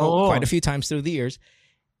this call quite a few times through the years.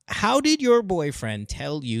 How did your boyfriend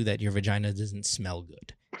tell you that your vagina doesn't smell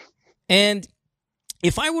good? And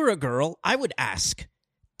if I were a girl, I would ask,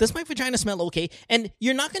 does my vagina smell okay? And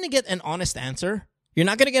you're not going to get an honest answer. You're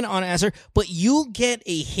not going to get an honest answer, but you'll get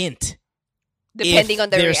a hint. Depending on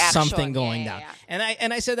the there's reaction. Something going down. Yeah.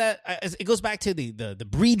 And I said that it goes back to the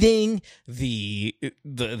breathing, the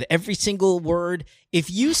every single word. If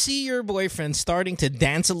you see your boyfriend starting to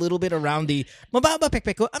dance a little bit around the mababa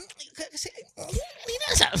pekpeko,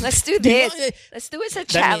 let's do this. Let's do it as a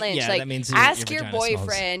challenge. That means ask your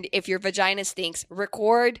boyfriend if your vagina stinks.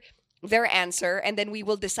 Record their answer, and then we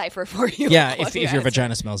will decipher for you. Yeah, if your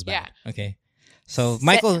vagina smells bad. Yeah. Okay. So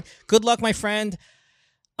Michael, good luck, my friend.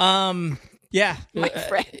 Yeah, my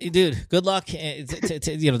friend, dude. Good luck.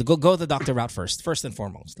 Go the doctor route first and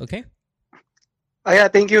foremost. Okay. Yeah,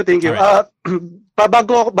 thank you. Right.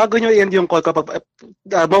 Bago nyo i-end yung call kapag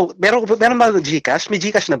meron ba GCash? May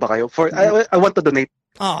GCash na ba kayo? I want to donate.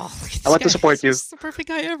 Oh, I want to support you. This is the perfect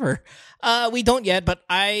guy ever. We don't yet, but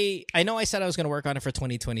I know I said I was going to work on it for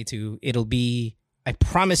 2022. It'll be, I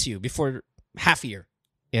promise you, before half a year.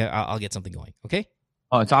 Yeah, I'll get something going. Okay.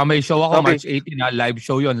 Oh, tsaka may show ako March 18 na live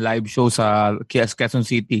show yun. Live show sa Quezon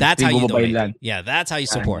City. That's how you donate. Yeah, that's how you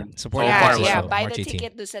support. Support buy the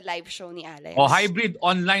ticket do sa live show ni Alex. Hybrid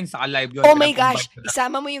online sa live yun. Oh my gosh,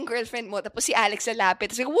 isama mo yung girlfriend mo tapos si Alex sa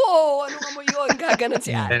lapit. Tapos, wow, ano nga mo yun? Gaganon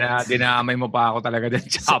si Alex. Dinamay mo pa ako talaga din,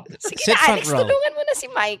 Chop. Sige na, Alex, tulungan mo na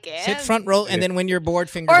si Michael. Sit front row and then when you're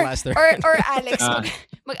bored, finger blaster. Or Alex,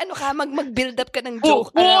 mag-build up ka ng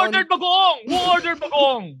joke. Who ordered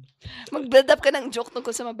bagong? Mag-build up ka ng joke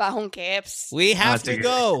tungkol sa mabahong keps. We have to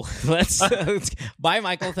go. Let's bye,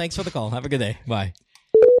 Michael. Thanks for the call. Have a good day. Bye.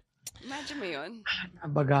 Imagine mo yun.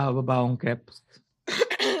 Mabahong keps.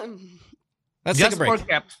 Let's take a break.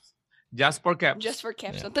 Just for keps. Yeah.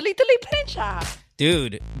 Tuloy-tuloy pa rin siya.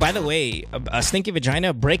 Dude, by the way, a stinky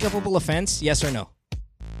vagina, breakupable offense, yes or no?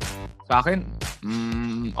 Sa akin?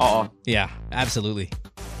 Oo. Yeah, absolutely.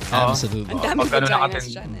 Absolutely. Ang daming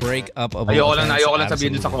vaginas dyan. Break up of ayoko lang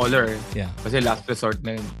sabihin doon sa caller. Yeah. Kasi last resort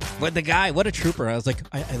na yun. But the guy, what a trooper. I was like,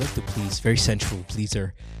 I like to please. Very sensual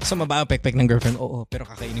pleaser. So mabaho pekpek ng girlfriend. Oo, pero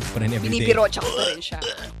kakainin ko pa rin every day. Binibiro tsaka pa rin siya.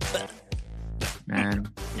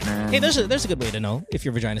 Man. Hey, there's a good way to know if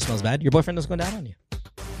your vagina smells bad. Your boyfriend doesn't go down on you.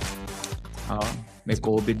 May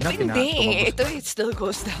COVID na. Hindi. It still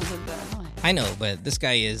goes down on the I know, but this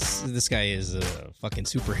guy is a fucking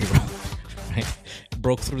superhero. Right?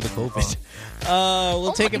 Broke through the COVID.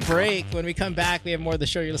 We'll take a break. When we come back, we have more of the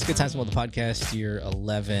show. You're listening to Good Times Mode, the podcast, year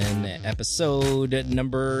 11, episode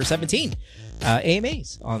number 17.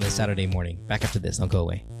 AMAs on this Saturday morning. Back after this. Don't go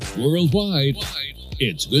away. Worldwide,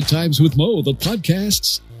 it's Good Times with Mo, the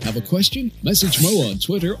podcasts. Have a question? Message Mo on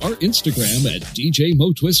Twitter or Instagram at DJ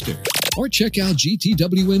Mo Twister. Or check out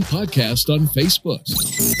GTWN Podcast on Facebook.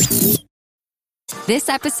 This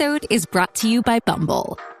episode is brought to you by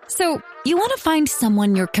Bumble. So, you want to find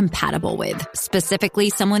someone you're compatible with, specifically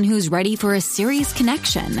someone who's ready for a serious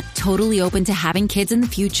connection, totally open to having kids in the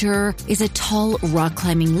future, is a tall,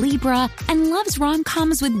 rock-climbing Libra, and loves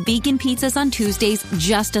rom-coms with vegan pizzas on Tuesdays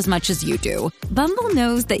just as much as you do. Bumble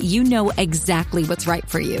knows that you know exactly what's right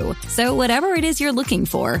for you. So whatever it is you're looking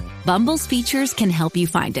for, Bumble's features can help you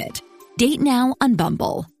find it. Date now on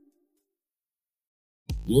Bumble.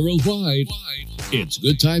 Worldwide, it's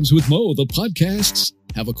Good Times with Mo, the podcasts.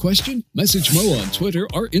 Have a question? Message Mo on Twitter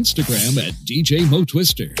or Instagram at DJ Mo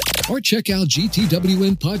Twister. Or check out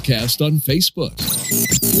GTWN Podcast on Facebook.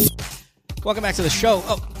 Welcome back to the show.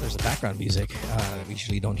 Oh, there's the background music. We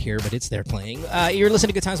usually don't hear, but it's there playing. You're listening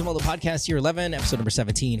to Good Times with Mo, the podcast, year 11, episode number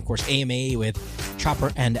 17. Of course, AMA with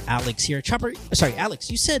Chopper and Alex here.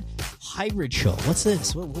 Alex, you said hybrid show. What's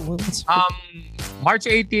this? What's March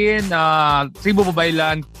 18, Cebu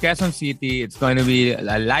Babaylan, Quezon City. It's going to be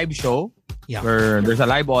a live show. Yeah. Where there's a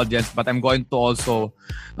live audience, but I'm going to also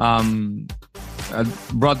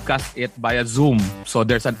broadcast it via Zoom. So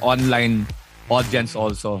there's an online audience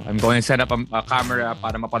also. I'm going to set up a camera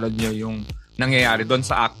para mapanood nyo yung nangyayari doon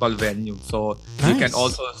sa actual venue. So you can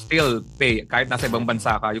also still pay kahit nasa ibang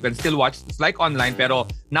bansa ka. You can still watch. It's like online pero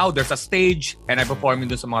now there's a stage and I'm performing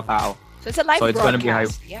doon sa mga tao. So it's a live broadcast. Gonna be high.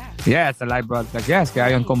 Yeah, it's a live broadcast. Yes,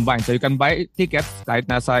 kaya yun combined. So you can buy tickets kahit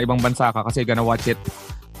nasa ibang bansa ka kasi you're gonna watch it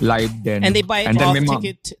live then. And they buy it off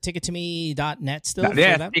tickettome.net still?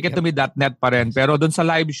 Yes, tickettome.net pa rin. Pero doon sa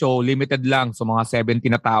live show, limited lang. So mga 70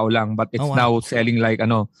 na tao lang. But it's now selling like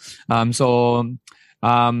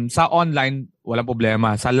sa online, walang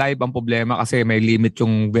problema. Sa live ang problema kasi may limit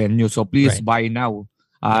yung venue. So please buy now.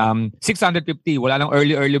 650. Wala lang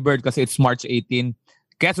early bird kasi it's March 18.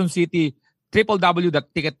 Quezon City,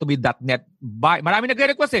 www.tickettome.net. Marami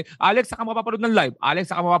nagre-request Alex, saka mapapanood ng live.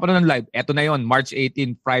 Alex, saka mapapanood ng live. Eto na yon, March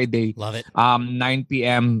 18, Friday. Love it. 9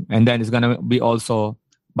 p.m. And then it's gonna be also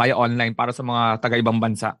via online para sa mga taga-ibang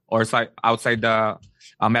bansa or outside the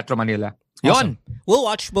Metro Manila. Awesome. We'll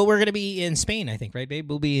watch, but we're going to be in Spain, I think, right, babe?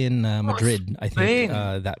 We'll be in Madrid, I think,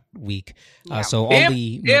 that week. So all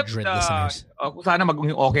the Madrid listeners. Sana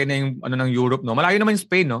maging okay na yung ng Europe, no? Malayo naman yung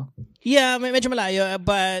Spain, no? Yeah, medyo malayo,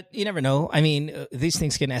 but you never know. I mean, these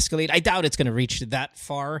things can escalate. I doubt it's going to reach that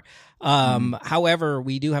far. However,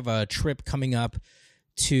 we do have a trip coming up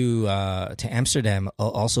to Amsterdam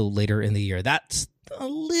also later in the year. That's a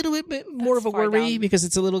little bit more of a worry because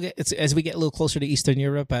it's as we get a little closer to Eastern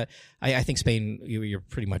Europe. But I think Spain, you're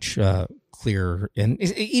pretty much clear, and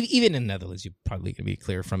even in Netherlands, you're probably going to be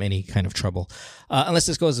clear from any kind of trouble, unless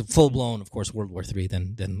this goes full blown. Of course, World War III,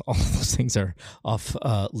 then all of those things are off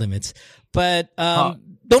limits. But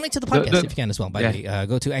donate to the podcast if you can as well. By the way,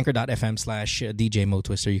 go to anchor.fm/DJ Mo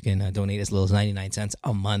Twister. You can donate as little as 99 cents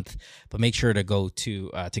a month, but make sure to go to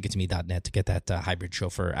tickettome.net to get that hybrid show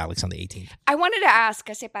for Alex on the 18th. I wanted to ask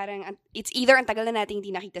kasi parang it's either ang tagal na natin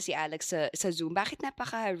hindi nakita si Alex sa Zoom. Bakit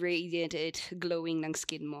napaka-radiant glowing ng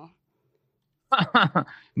skin mo?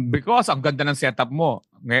 Because ang ganda ng setup mo.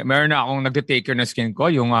 Meron na akong nagte-take care ng skin ko,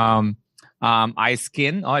 yung eye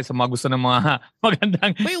skin. Sa mga gusto ng mga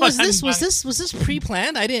magandang. Wait, was this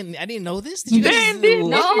pre-planned? I didn't know this. Did you guys?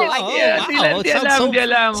 Wow, it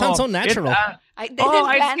sounds so natural. I didn't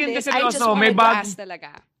plan this. I just wanted to ask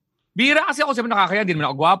talaga. Bira kasi ako sabi nakakaya, hindi naman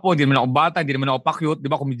ako gwapo, hindi naman ako bata, hindi naman ako pa-cute, di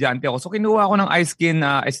ba, komedyante ako. So kinuha ako ng eye skin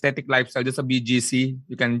aesthetic lifestyle sa BGC.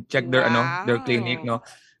 You can check their clinic, no.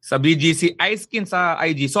 Sa BGC, eye skin sa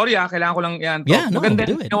IG. Sorry kailangan ko lang yan. Maganda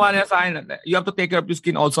ginawa nila sa akin. You have to take care of your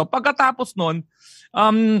skin also. Pagkatapos nun,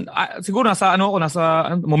 siguro nasa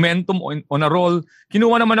momentum on a roll,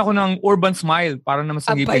 kinuha naman ako ng Urban Smile para naman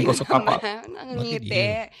sa ngipin ko. So, Well,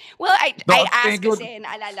 I asked kasi,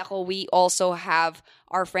 naalala ko, we also have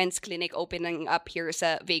our friend's clinic opening up here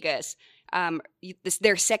sa Vegas. This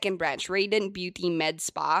their second branch, Raiden Beauty Med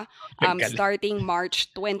Spa, starting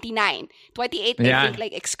March 29. 28, I think,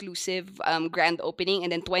 like exclusive grand opening,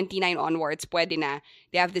 and then 29 onwards, pwede na.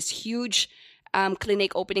 They have this huge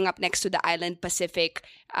clinic opening up next to the Island Pacific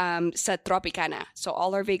sa Tropicana. So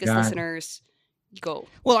all our Vegas listeners, go.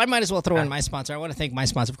 Well, I might as well throw in my sponsor. I want to thank my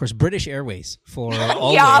sponsor, of course, British Airways, for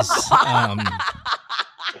always...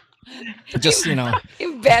 just,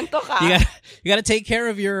 invento ka. You gotta take care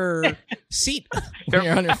of your seat when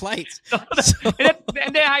you're on your flights.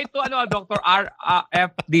 And then hi to Dr.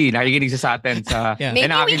 RFD. Nakikinig siya sa atin. Maybe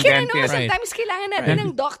we can sometimes kailangan natin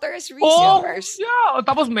ng doctor's resource.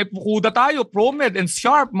 Tapos may Pukuda tayo, ProMed and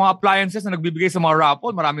Sharp, mga appliances na nagbibigay sa mga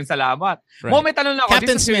raffle. Maraming salamat. Right. May tanong na ako.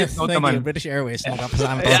 Captain Smith, thank you. British Airways.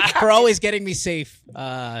 For always getting me safe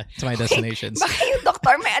to my destinations. Baka yung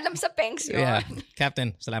doctor may alam sa pengs yun. Yeah.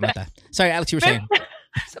 Captain, salamat. Sorry, Alex, you were saying.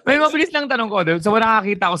 May mabilis lang tanong ko. So,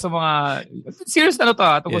 nakakita ko sa mga... Serious na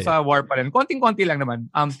tungkol sa war pa rin. Konting-konti lang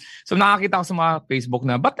naman. So, nakakita ko sa mga Facebook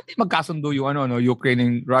na, ba't hindi magkasundo yung Ukraine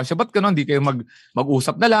and Russia? Ba't gano'n? Hindi kayo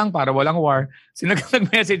mag-usap na lang para walang war?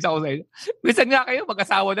 Nag-message ako sa inyo. Minsan nga kayo,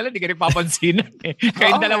 mag-asawa na lang, hindi kayo nagpapansin.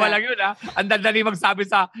 Kayong dalawa lang yun, Ang dali magsabi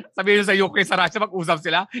sabihin sa Ukraine, sa Russia, mag-usap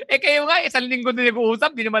sila. Kayo nga, isang linggo din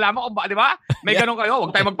nag-uusap, hindi naman malaman kung di ba? May gano'n kayo,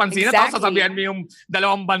 huwag tayo magpansinan. Tapos sasabihan mo yung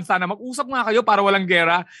dalawang bansa na mag-usap nga kayo para walang gera.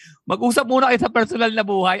 Mag-usap muna kayo sa personal na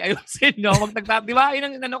buhay. Ayusin nyo. Di ba?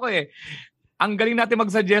 Yun ang ko Ang galing natin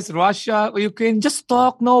mag-suggest, Russia, Ukraine, just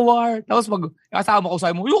talk, no war. Tapos kasama ko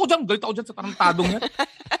sa'yo mo, ko dyan, galit ako dyan sa tarantadong yan.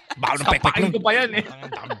 Bawal ng pekpek ko pa yan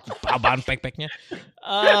Bawal ng pekpek niya.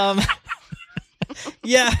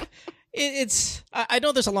 Yeah. I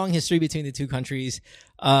know there's a long history between the two countries.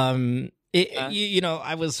 I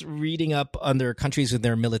was reading up on their countries with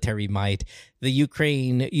their military might. The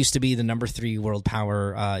Ukraine used to be the number 3 world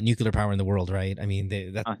power, nuclear power in the world, right? I mean,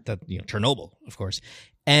 Chernobyl, of course.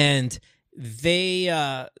 And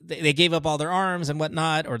they gave up all their arms and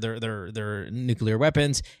whatnot, or their nuclear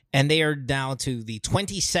weapons, and they are now to the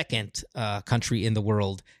 22nd country in the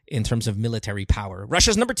world in terms of military power.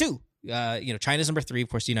 Russia's number 2. China's number 3. Of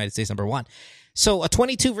course, the United States number 1. So a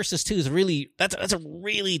 22 versus 2 is that's a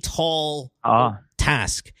really tall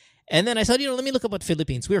task. And then I thought, let me look up what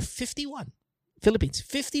Philippines. We're 51. Philippines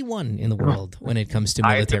 51 in the world when it comes to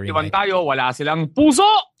military. 51 tayo, wala silang puso.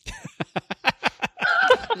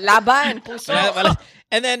 Laban, puso.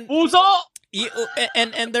 And then puso.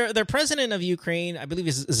 And their president of Ukraine, I believe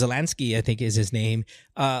is Zelensky, I think is his name.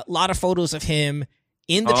 A lot of photos of him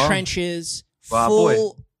in the trenches,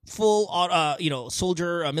 full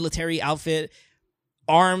soldier military outfit,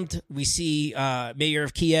 armed. We see mayor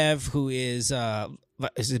of Kiev, who is it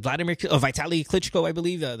Vitaly Klitschko, I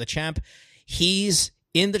believe, the champ. He's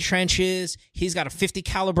in the trenches. He's got a 50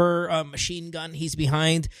 caliber machine gun. He's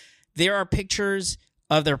behind. There are pictures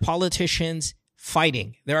of their politicians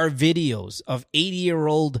fighting. There are videos of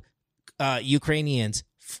 80-year-old Ukrainians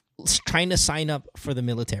trying to sign up for the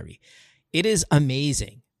military. It is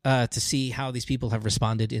amazing to see how these people have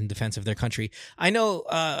responded in defense of their country. I know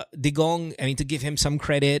Digong, to give him some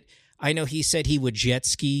credit, I know he said he would jet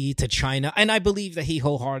ski to China, and I believe that he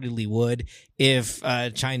wholeheartedly would if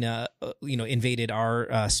China, invaded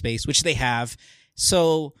our space, which they have.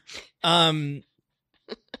 So, Digong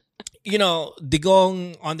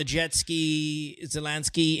on the jet ski,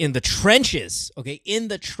 Zelensky in the trenches,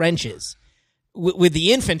 with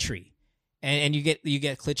the infantry. And you get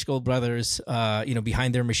Klitschko brothers,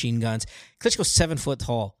 behind their machine guns. Klitschko's 7 foot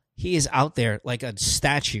tall. He is out there like a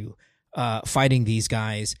statue, fighting these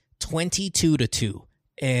guys 22-2.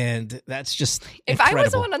 And that's just if I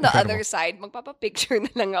was the one on the other side, magpapapicture na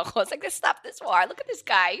lang ako. It's like, let's stop this war. Look at this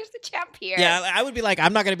guy. Here's the champ here. Yeah, I would be like,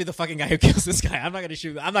 I'm not going to be the fucking guy who kills this guy. I'm not going to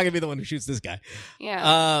shoot. I'm not going to be the one who shoots this guy.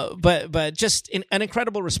 Yeah. But just an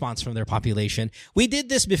incredible response from their population. We did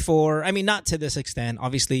this before. I mean, not to this extent.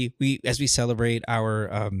 Obviously, as we celebrate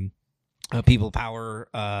our people power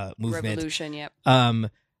movement. Revolution, yep.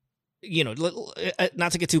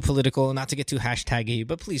 Not to get too political, not to get too hashtaggy,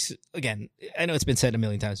 but please, again, I know it's been said a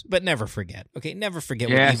million times, but never forget, okay? Never forget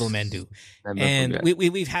what evil men do.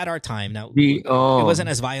 We've had our time. Now, it wasn't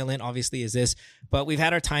as violent, obviously, as this, but we've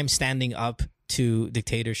had our time standing up to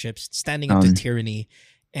dictatorships, standing up to tyranny,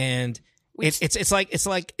 and it's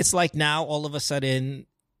like now all of a sudden,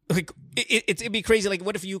 like it'd be crazy. Like,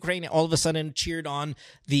 what if Ukraine all of a sudden cheered on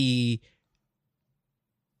the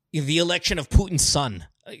election of Putin's son?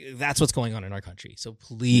 That's what's going on in our country. So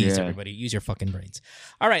please, everybody, use your fucking brains.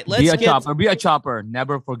 All right, let's Be a chopper.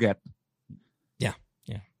 Never forget. Yeah.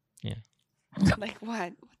 Like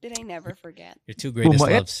what? What did I never forget? Your two greatest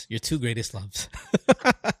loves. Your two greatest loves.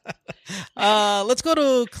 Let's go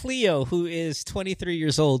to Cleo, who is 23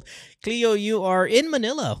 years old. Cleo, you are in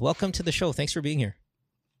Manila. Welcome to the show. Thanks for being here.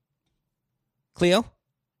 Cleo?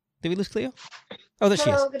 Did we lose Cleo? Oh, there she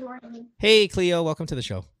is. Hello, good morning. Hey, Cleo. Welcome to the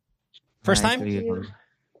show. First time?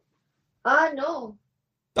 No.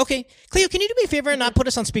 Okay. Cleo, can you do me a favor and not put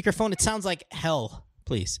us on speakerphone? It sounds like hell,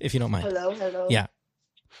 please, if you don't mind. Hello. Yeah.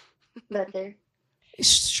 Better.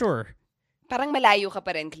 Sure. Parang malayo ka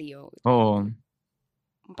pa rin, Cleo. Oo.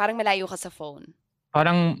 Parang malayo ka sa phone.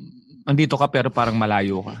 Parang andito ka pero parang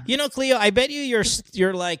malayo ka. Cleo, I bet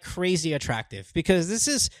you're like crazy attractive because this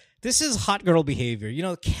is hot girl behavior.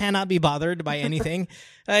 Cannot be bothered by anything.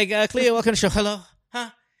 Like, Cleo, welcome to the show. Hello?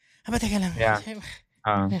 Huh? Teka lang. Yeah.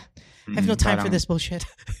 I have no time for this bullshit.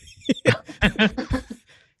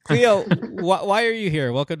 Cleo, why are you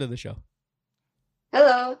here? Welcome to the show.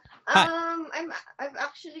 Hello. Hi. I've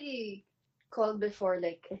actually called before,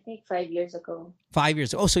 like I think 5 years ago. 5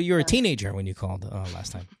 years ago. Oh, so you were a teenager when you called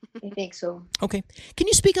last time. I think so. Okay. Can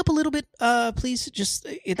you speak up a little bit, please? Just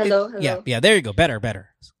Hello. Yeah. There you go. Better.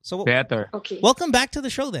 So better. Okay. Welcome back to the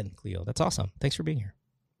show, then, Cleo. That's awesome. Thanks for being here.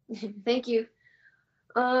 Thank you.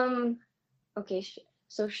 Okay.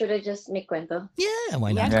 So should I just make cuento? Yeah,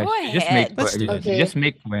 why not? Yeah, go ahead. Just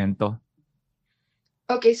make cuento.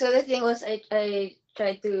 Okay, so the thing was, I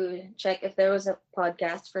tried to check if there was a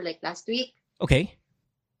podcast for like last week. Okay.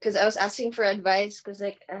 Because I was asking for advice because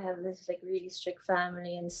like I have this like really strict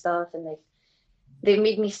family and stuff, and like they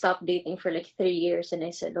made me stop dating for like 3 years, and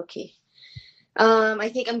I said okay. I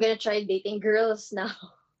think I'm gonna try dating girls now.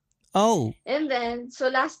 Oh. And then so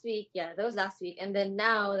last week, that was last week, and then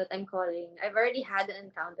now that I'm calling, I've already had an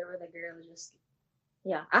encounter with a girl. Just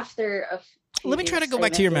after a. Let me try to go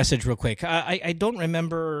back to your message real quick. I don't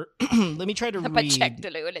remember. Let me try to read. Napacheck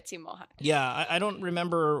tuloy ulit si Mohan. Yeah, I don't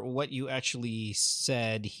remember what you actually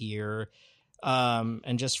said here.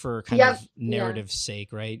 And just for kind of narrative's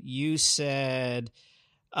sake, right? You said,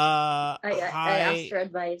 I asked for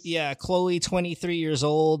advice. Yeah, Chloe, 23 years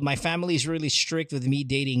old. My family's really strict with me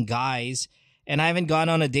dating guys, and I haven't gone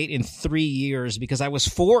on a date in 3 years because I was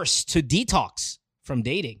forced to detox from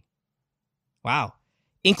dating. Wow.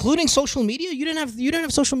 Including social media? You didn't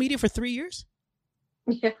have social media for 3 years?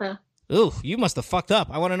 Yeah. Ooh, you must have fucked up.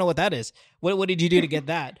 I want to know what that is. What did you do to get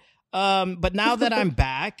that? But now that I'm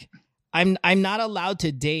back, I'm not allowed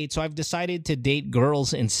to date, so I've decided to date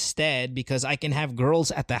girls instead because I can have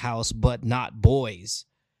girls at the house but not boys.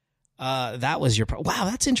 That was your wow,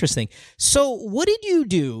 that's interesting. So what did you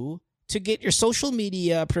do to get your social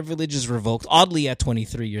media privileges revoked? Oddly at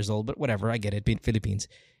 23 years old, but whatever, I get it, being Philippines.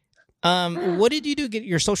 What did you do to get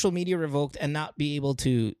your social media revoked and not be able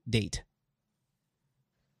to date?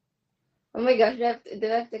 Oh my gosh, do I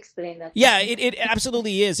have to explain that? Yeah, it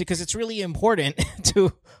absolutely is because it's really important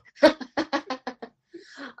to...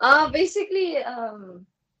 Basically,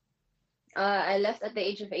 I left at the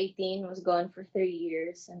age of 18, was gone for 3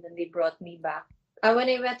 years, and then they brought me back. When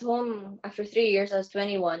I went home after 3 years, I was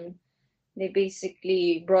 21. They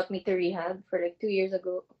basically brought me to rehab for like 2 years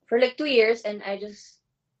ago. For like 2 years, and I just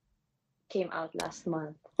came out last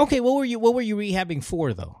month. Okay, what were you rehabbing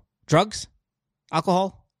for though? Drugs?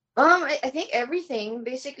 Alcohol? I think everything.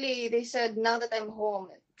 Basically, they said now that I'm home,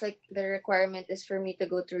 it's like the requirement is for me to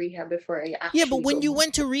go to rehab before I actually. Yeah, but when you home.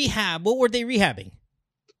 went to rehab, what were they rehabbing?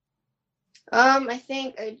 I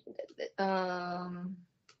think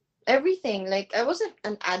everything. Like I wasn't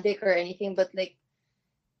an addict or anything, but like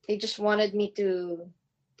they just wanted me to.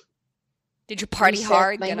 Did you party reset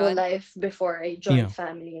hard? my whole life before I joined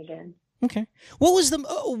family again. Okay. What was the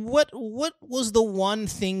what was the one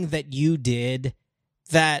thing that you did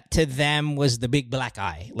that to them was the big black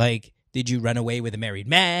eye? Like, did you run away with a married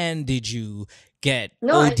man? Did you get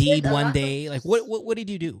OD'd one day? Like, what did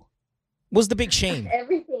you do? What was the big shame?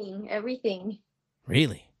 Everything.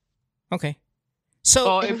 Really? Okay.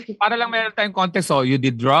 So if, para lang meron tayong context, so you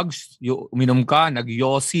did drugs, you uminom ka,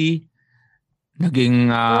 nag-yossi,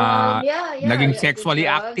 naging naging sexually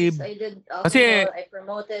active. I did alcohol, I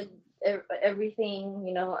promoted everything,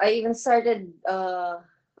 you know. I even started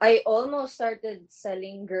I almost started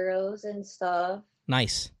selling girls and stuff.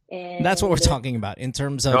 Nice. And that's what we're talking about in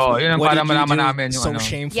terms of yun what did you do namin so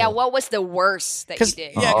shameful. Yeah, what was the worst that you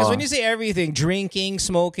did? Yeah, because when you say everything, drinking,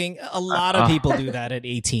 smoking, a lot of people do that at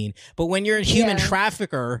 18. But when you're a human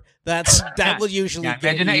trafficker, that will usually get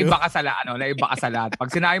medyo you. Naiba ka sa lahat.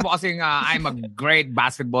 Pag sinabi mo kasing I'm a great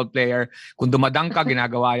basketball player, kung dumadang ka,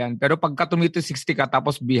 ginagawa yan. Pero pagka tumito 60 ka,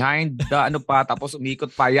 tapos behind the tapos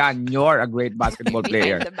umikot pa yan, you're a great basketball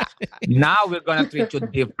player. Now we're gonna treat you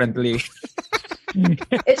differently.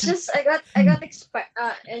 It's just I got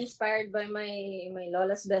inspired by my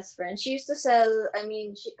Lola's best friend. She used to sell. I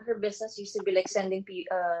mean, her business used to be like sending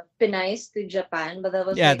pinays to Japan, but that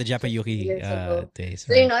was the Japayuki days.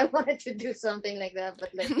 So I wanted to do something like that,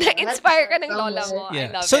 but like na-inspire ka ng Lola mo.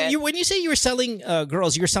 I love so it. when you say you were selling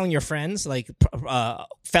girls, you were selling your friends, like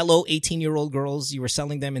fellow 18-year-old girls. You were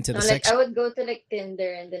selling them into the sex. I would go to like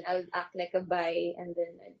Tinder, and then I would act like a bi, and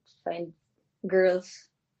then I'd find girls.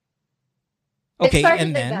 Okay, it started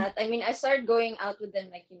and like then that. I mean, I started going out with them,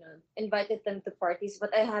 like invited them to parties, but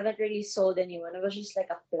I haven't really sold anyone. It was just like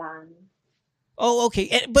a plan. Oh,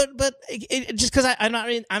 okay, but just because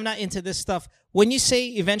I'm not into this stuff. When you say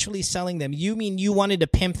eventually selling them, you mean you wanted to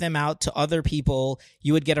pimp them out to other people?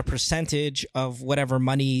 You would get a percentage of whatever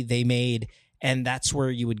money they made, and that's where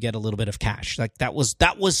you would get a little bit of cash. Like that was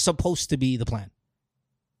supposed to be the plan.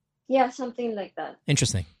 Yeah, something like that.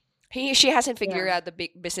 Interesting. She hasn't figured out the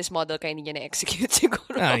big business model kaya hindi niya na-execute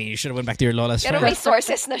siguro. I mean, you should have went back to your Lola's friend. Pero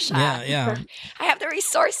resources na siya. Yeah. I have the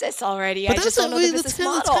resources already. But I just don't know the business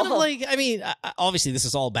model. It's kind of like, I mean, obviously this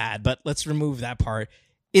is all bad, but let's remove that part.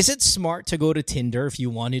 Is it smart to go to Tinder if you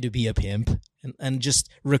wanted to be a pimp and just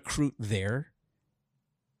recruit there?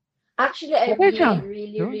 Actually, I made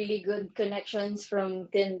really good connections from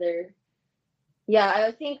Tinder. Yeah,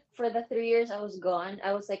 I think for the 3 years I was gone,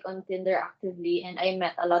 I was like on Tinder actively, and I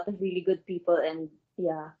met a lot of really good people, and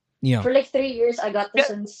yeah. For like 3 years, I got to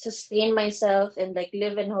sustain myself and like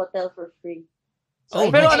live in hotel for free.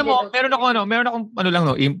 So pero meron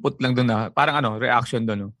akong input lang doon na, parang reaction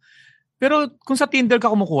doon, no. Pero kung sa Tinder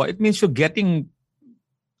ka kumukuha, it means you're getting,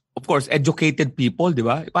 of course, educated people, di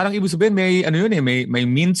ba? Parang ibig sabihin, may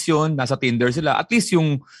means yun, nasa Tinder sila. At least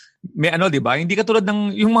yung, may di ba? Hindi katulad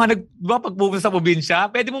ng, yung mga di ba, pagpupunta sa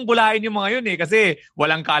probinsya, pwede mong bulahin yung mga yun kasi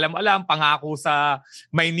walang kaalam-alam, pangako sa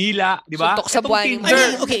Maynila, di ba? Suntok sa buwan. I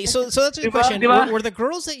mean, okay, so that's a good question. Diba? Were the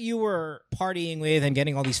girls that you were partying with and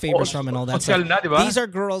getting all these favors from and all that stuff, diba? These are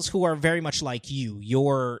girls who are very much like you,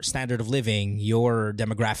 your standard of living, your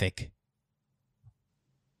demographic?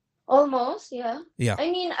 Almost, yeah. Yeah. I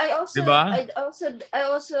mean, Diba? I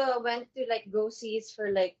also went to like go-sees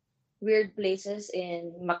for like weird places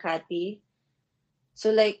in Makati.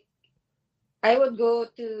 So like I would go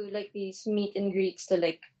to like these meet and greets to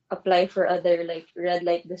like apply for other like red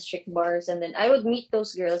light district bars, and then I would meet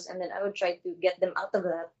those girls, and then I would try to get them out of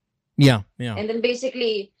that. Yeah. And then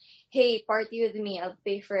basically, hey, party with me. I'll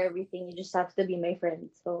pay for everything. You just have to be my friend.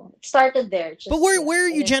 So it started there. But where are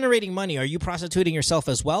you generating money? Are you prostituting yourself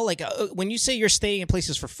as well? Like when you say you're staying in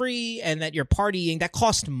places for free and that you're partying, that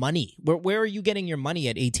costs money. Where are you getting your money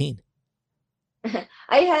at 18?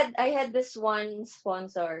 I had this one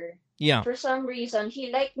sponsor. Yeah. For some reason, he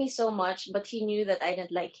liked me so much, but he knew that I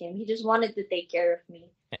didn't like him. He just wanted to take care of me.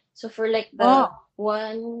 So for like the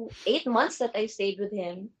 8 months that I stayed with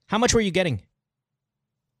him. How much were you getting?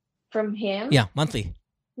 From him? Yeah, monthly.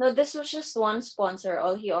 No, this was just one sponsor.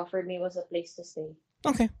 All he offered me was a place to stay.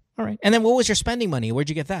 Okay. All right. And then what was your spending money? Where'd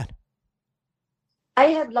you get that? I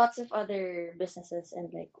had lots of other businesses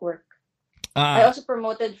and like work. I also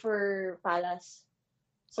promoted for Palace.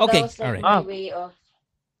 So okay. that was like all right. my way of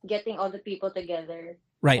getting all the people together.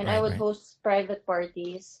 Right. And right, I would right. host private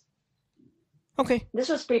parties. Okay. This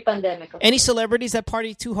was pre-pandemic. Any celebrities that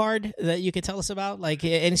party too hard that you can tell us about? Like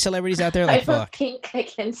any celebrities out there? Like, I don't think I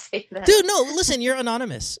can say that. Dude, no, listen, you're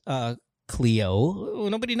anonymous. Cleo,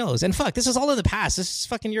 nobody knows. And fuck, this is all in the past. This is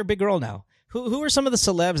fucking, you're a big girl now. Who are some of the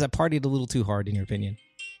celebs that partied a little too hard in your opinion?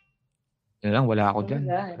 Yan lang, wala ako Oh my dyan.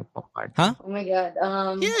 God. Huh? Oh my God.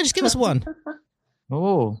 Yeah, just give us one.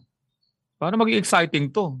 Oo. Paano maging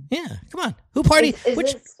exciting to? Yeah, come on. Who partied?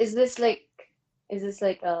 Is this like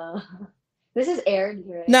this is aired,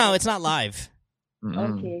 right? No, it's not live.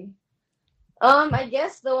 Mm-mm. Okay. I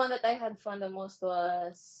guess the one that I had fun the most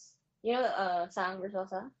was, Sam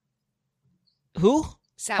Versosa. Who?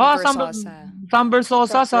 Sam Sam Versosa. Sam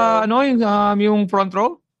Versosa sa yung front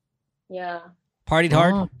row? Yeah. Partied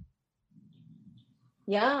hard? Oh.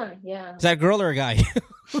 Yeah. Is that a girl or a guy?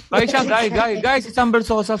 Guy siya, guy. Si Sam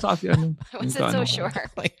Versosa sa ano. What's it so sure?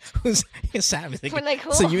 Like, who's Sam? We're like, who?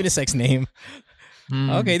 It's a unisex name.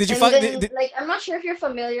 Okay, did you And fuck? then, like, I'm not sure if you're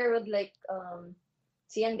familiar with like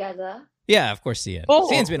Cian Gaza. Yeah, of course, Cian. Oh,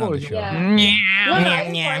 Cian's been on the show. Yeah. No, I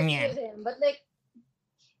didn't party with him, but like,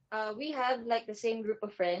 we have like the same group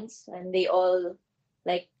of friends, and they all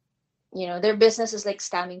like, their business is like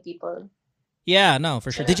scamming people. Yeah, no,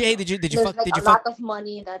 for sure. Did you There's, fuck? like, Did you a fuck? lot of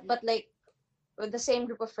money in that, but like with the same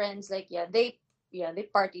group of friends, like they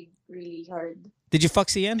partied really hard. Did you fuck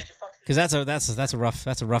Cian? Because that's a rough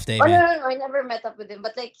day, Oh man. no, I never met up with him,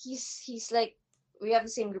 but like he's like, we have the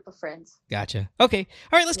same group of friends. Gotcha. Okay.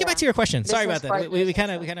 All right. Let's get back to your question. Sorry about Business that. We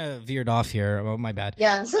partners. kind of veered off here. Oh, my bad.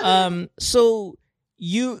 Yeah. So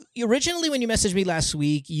you originally, when you messaged me last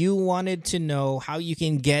week, you wanted to know how you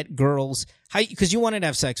can get girls, because you wanted to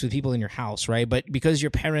have sex with people in your house, right? But because your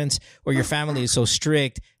parents or your family is so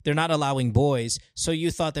strict, they're not allowing boys. So you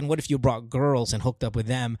thought, then what if you brought girls and hooked up with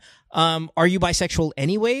them? Are you bisexual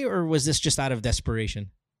anyway, or was this just out of desperation?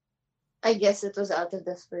 I guess it was out of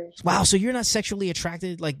desperation. Wow. So you're not sexually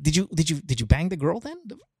attracted? Like, did you bang the girl then?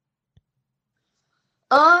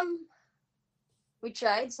 We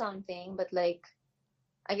tried something, but like,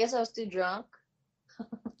 I guess I was too drunk.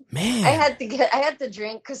 Man, I had to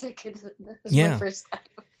drink because like it was my first time.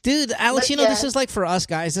 Dude, Alex, But this is like for us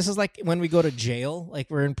guys, this is like when we go to jail,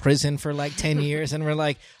 like we're in prison for like 10 years and we're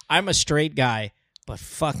like, I'm a straight guy, but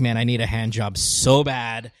fuck man, I need a hand job so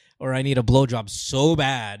bad, or I need a blowjob so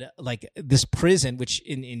bad. Like this prison, which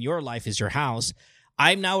in your life is your house,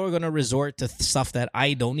 I'm now going to resort to stuff that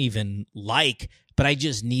I don't even like, but I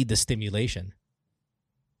just need the stimulation.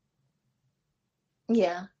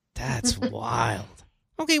 Yeah. That's wild.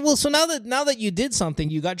 Okay, well, so now that you did something,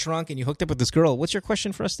 you got drunk and you hooked up with this girl, what's your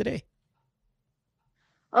question for us today?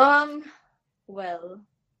 Well,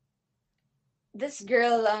 this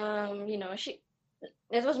girl,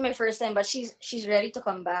 it was my first time, but she's ready to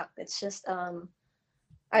come back. It's just,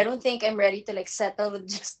 I don't think I'm ready to like settle with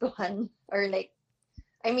just one, or like,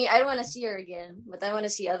 I mean, I don't want to see her again, but I want to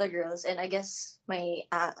see other girls. And I guess my,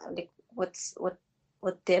 like, what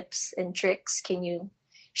tips and tricks can you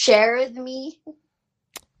share with me?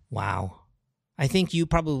 Wow. I think you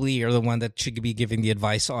probably are the one that should be giving the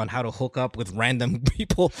advice on how to hook up with random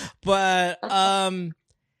people. But I'm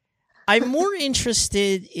more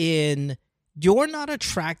interested in, you're not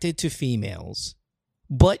attracted to females,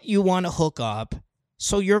 but you want to hook up.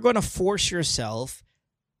 So you're going to force yourself,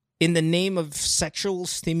 in the name of sexual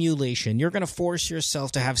stimulation, you're going to force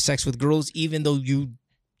yourself to have sex with girls even though you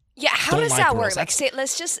how don't does like that girls. work? Like, say,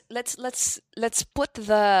 let's put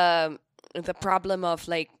the problem of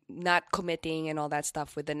like not committing and all that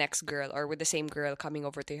stuff with the next girl or with the same girl coming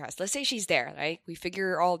over to your house. Let's say she's there, right? We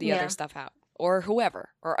figure all the other stuff out. Or whoever,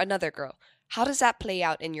 or another girl. How does that play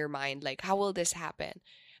out in your mind? Like, how will this happen?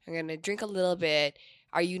 I'm going to drink a little bit.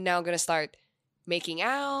 Are you now going to start making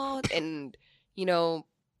out and,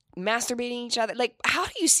 masturbating each other? Like, how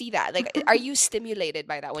do you see that? Like, are you stimulated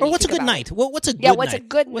by that? When or you what's a think good about night? it? What's a good Yeah, night? what's a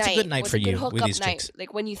good night? What's a good night for you with these chicks?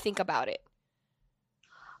 Like, when you think about it.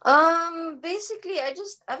 Basically, I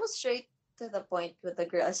was straight to the point with the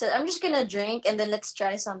girl. I said, I'm just gonna drink and then let's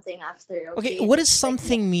try something after. Okay, what does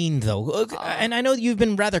something mean though? And I know you've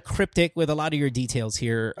been rather cryptic with a lot of your details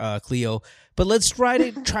here, Cleo. But let's try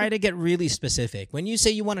to get really specific. When you say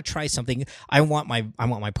you want to try something, I want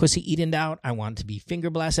my pussy eaten out. I want to be finger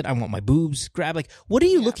blasted. I want my boobs grabbed. Like, what are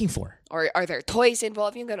you looking for? Or are there toys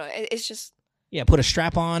involved? It's just. Yeah, put a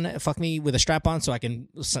strap on. Fuck me with a strap on so I can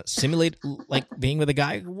simulate like being with a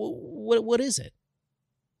guy. What is it?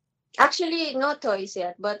 Actually, no toys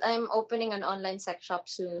yet, but I'm opening an online sex shop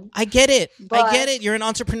soon. I get it. I get it. You're an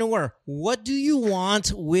entrepreneur. What do you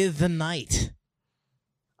want with the night?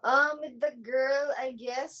 With the girl, I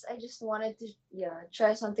guess I just wanted to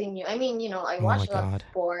try something new. I mean, I watch a lot of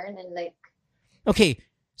porn and like. Okay,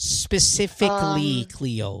 specifically,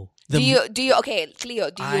 Cleo. Cleo, do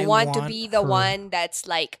you want to be the one that's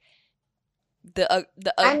like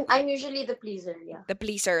I'm usually the pleaser, the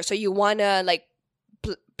pleaser. So you wanna like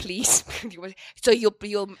please. So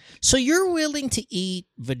you're willing to eat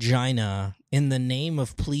vagina in the name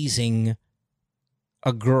of pleasing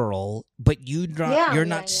a girl, but you're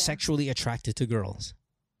not sexually attracted to girls.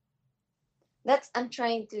 I'm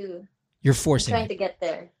trying to. You're forcing. I'm trying to get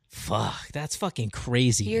there. Fuck, that's fucking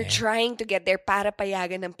crazy. You're man. trying to get there para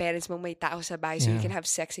payagan ng parents mo may tao sa bahay so you can have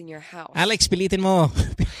sex in your house. Alex, pilitin mo.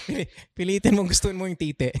 Pilitin mo, gustuin mo yung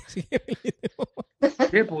tite. Pilitin mo.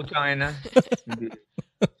 Hindi, putang ina.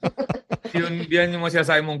 Yan yung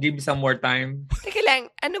masasabi mong give me some more time. Teka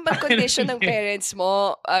lang, ano ba condition ng parents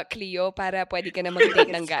mo, Cleo, para pwede ka na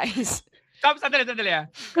mag-date ng guys?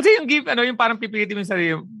 Sandali. Kasi yung give, yung parang pipilitin mo yung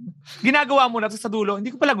sarili. Ginagawa mo na sa dulo,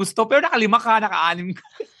 hindi ko pala gusto, pero nakalima ka, naka-anim ka.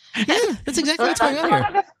 Yeah, that's exactly what's going on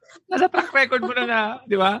here. Nasa track record mo na,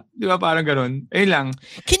 di ba? Di ba parang ganun? Ayun lang.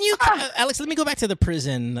 Can you, Alex, let me go back to the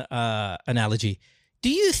prison analogy.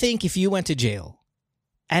 Do you think if you went to jail,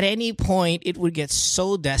 at any point it would get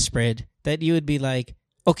so desperate that you would be like,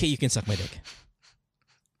 okay, you can suck my dick?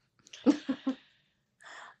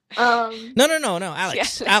 No, Alex.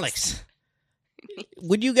 Yes. Alex.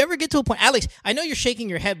 Would you ever get to a point, Alex, I know you're shaking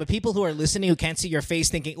your head, but people who are listening who can't see your face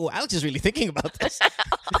thinking, oh, Alex is really thinking about this.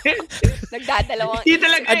 Nagdadalawang.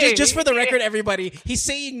 Just for the record, everybody, he's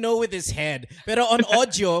saying no with his head. Pero on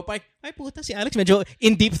audio, like, ay puta, si Alex medyo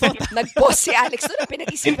in deep thought. Nag-pause si Alex. Doon ang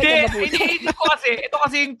pinag-isipan niya mabuti. Ito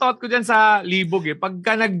kasi yung thought ko dyan sa libog eh.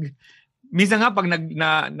 Pagka minsan nga, pag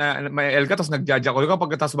may L ka, tapos nag-judge ako.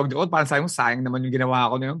 Pagkatapos mag-judge parang sayang naman yung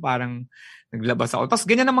ginawa ko na yun. Parang naglabas ako. Tapos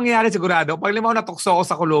ganyan ang mangyayari sigurado. Pag limaw natukso ako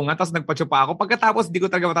sa kulungan, tapos nagpatsupa ako. Pagkatapos, hindi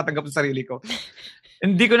ko talaga matatanggap sa sarili ko.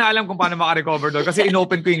 Hindi ko na alam kung paano maka-recover doon kasi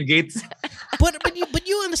inopen ko yung gates. But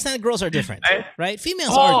you understand girls are different, right?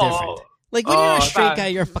 Females are different. Like when you're a straight guy,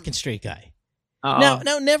 you're a fucking straight guy. Now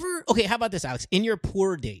never, okay, how about this, Alex? In your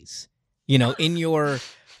poor days, in your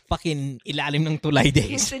fucking ilalim ng tulay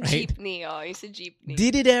days, yung sa right? jeepney, yung sa jeepney.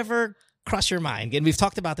 Did it ever cross your mind? And we've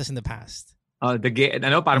talked about this in the past. Parang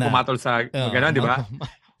pumatol sa gano'n, di ba?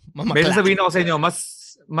 May sasabihin ako sa inyo,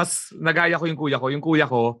 mas nagaya ko yung kuya ko. Yung kuya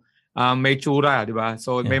ko, may tsura, di ba?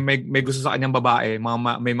 So, may gusto sa kanyang babae,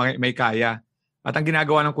 may kaya. At ang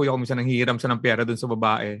ginagawa ng kuya ko, minsan nanghihiram siya ng pera dun sa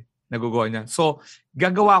babae. Nagugawa niya. So,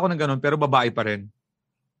 gagawa ako ng gano'n, pero babae pa rin.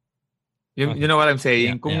 You know what I'm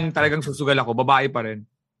saying? Kung talagang susugal ako, babae pa rin.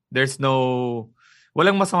 There's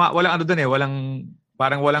walang masama, walang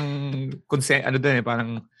walang consent,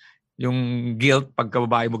 parang yung guilt pagka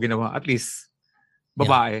babae mo ginawa. At least,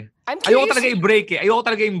 babae. Ayoko talaga i-break eh. Ayoko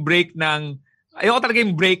talaga yung break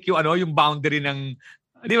yung boundary ng,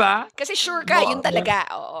 di ba? Kasi sure ka, yun talaga.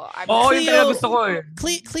 Yun talaga gusto ko eh.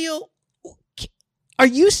 Cleo, are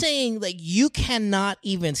you saying like you cannot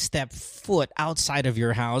even step foot outside of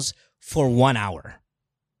your house for 1 hour?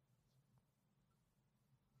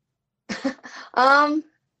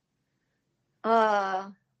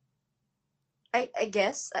 I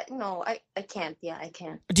guess. No, I can't. Yeah, I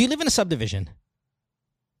can't. Do you live in a subdivision?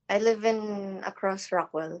 I live in across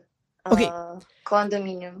Rockwell. Okay.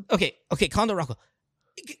 Condominium. Okay, Condo Rockwell.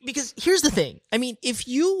 Because here's the thing. I mean, if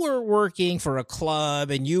you were working for a club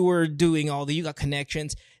and you were doing you got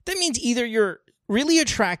connections, that means either you're really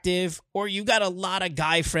attractive or you got a lot of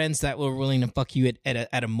guy friends that were willing to fuck you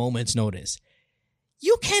at a moment's notice.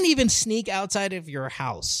 You can't even sneak outside of your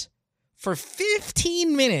house for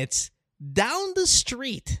 15 minutes down the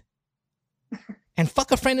street and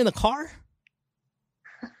fuck a friend in the car?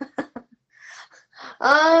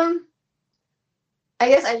 I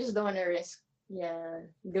guess I just don't want to risk,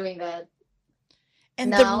 doing that.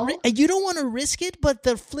 And you don't want to risk it, but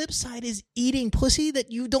the flip side is eating pussy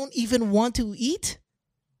that you don't even want to eat?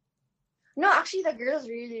 No, actually, the girl's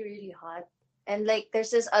really, really hot. And, like, there's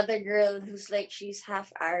this other girl who's, like, she's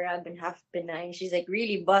half Arab and half benign. She's, like,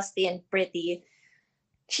 really busty and pretty.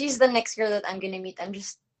 She's the next girl that I'm going to meet. I'm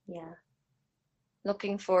just,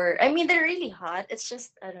 looking for... I mean, they're really hot. It's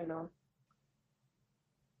just, I don't know.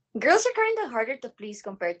 Girls are kind of harder to please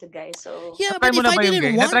compared to guys, so... Yeah, but if I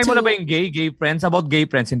didn't want to... Na-try mo na ba yung gay friends? About gay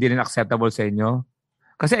friends, hindi rin acceptable sa inyo?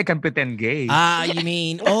 Kasi I can pretend gay. You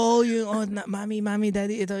mean, mami,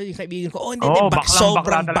 daddy, ito yung kaibigan ko. Hindi,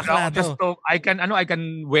 sobrang bakla just to, I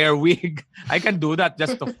can wear wig. I can do that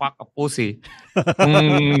just to fuck a pussy.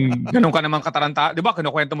 Ganun ka naman kataranta. Di ba,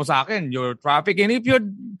 kinukwento mo sa akin, you're trafficking. If you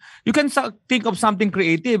can think of something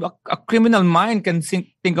creative. A criminal mind can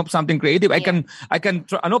think of something creative. I can,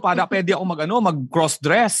 pwede ako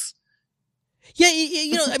mag-cross-dress. Yeah,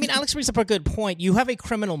 I mean, Alex brings up a good point. You have a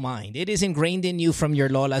criminal mind. It is ingrained in you from your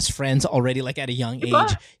Lola's friends already, like at a young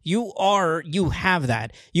age. You have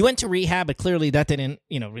that. You went to rehab, but clearly that didn't,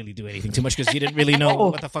 really do anything too much because you didn't really know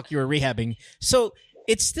what the fuck you were rehabbing. So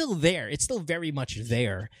it's still there. It's still very much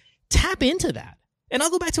there. Tap into that. And I'll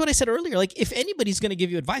go back to what I said earlier. Like, if anybody's going to give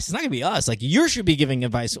you advice, it's not going to be us. Like, you should be giving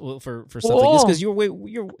advice for stuff like this because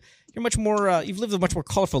you're much more. You've lived a much more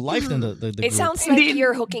colorful life than the It group. sounds like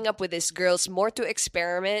you're hooking up with these girls more to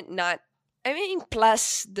experiment, not. I mean,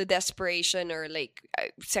 plus the desperation or like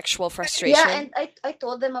sexual frustration. Yeah, and I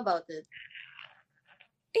told them about it.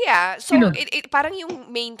 Yeah, so it parang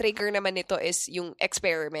yung main trigger naman nito is yung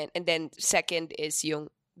experiment, and then second is yung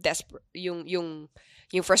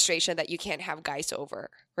yung frustration that you can't have guys over,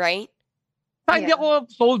 right? Hindi ako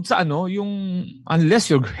sold sa yung unless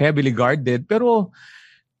you're heavily guarded. Pero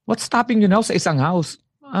what's stopping you now sa isang house?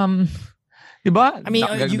 Diba? I mean,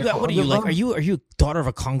 what are you like? Are you daughter of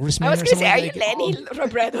a congressman? I was gonna say, are you like, Lenny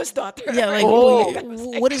Robredo's daughter? Yeah, like,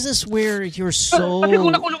 what is this where you're so... Kasi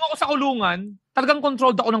kung nakulong ako sa kulungan, talagang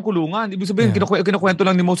controlled ako ng kulungan. Ibig sabihin, kinukwento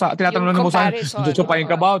lang ni Mo sa, tinatanong lang ni Mo sa, chuchupayin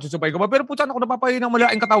ka ba? Pero puta, ako napapahin ng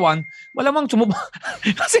malaking katawan, malamang sumuba.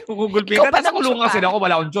 Kasi gugulpin ka. Nasa kulungan kasi ako,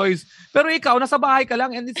 wala akong choice. Pero ikaw, nasa bahay ka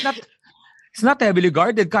lang and it's not heavily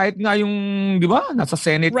guarded. Kahit nga yung, di ba, nasa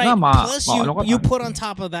Senate right. na. Plus, you put on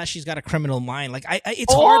top of that, she's got a criminal mind. Like,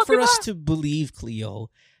 it's hard for us to believe, Cleo,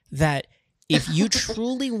 that if you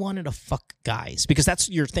truly wanted to fuck guys, because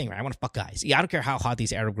that's your thing, right? I want to fuck guys. Yeah, I don't care how hot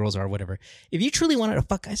these Arab girls are or whatever. If you truly wanted to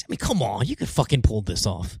fuck guys, I mean, come on, you could fucking pull this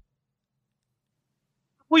off.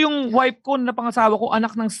 Yung wife ko na pangasawa ko,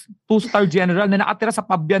 anak ng 2-star general na nakatira sa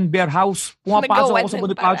Pabian Bear House. Pumapasok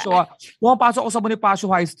ako sa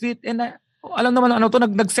Bonifacio High Street and alam naman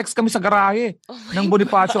nag-sex kami sa garahe ng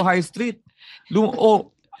Bonifacio High Street.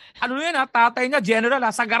 Tatay niya general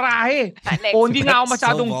sa garahe. Hindi nga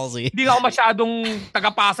ako masyadong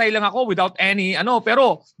tagapasay lang ako without any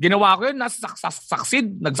pero ginawa ko yun,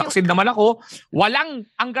 nag-succeed naman ako.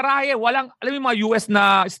 Ang garahe, alam mo yung mga US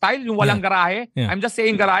na style, yung walang garahe. Yeah. I'm just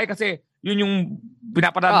saying garahe kasi yun yung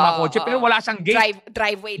pinapadaan ng mga kotse, pero wala siyang gate.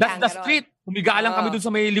 Driveway lang. That's the street. Humiga lang kami dun sa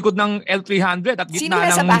may likod ng L300 at gitna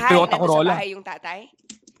ng Toyota Corolla. Sino nasa bahay yung tatay?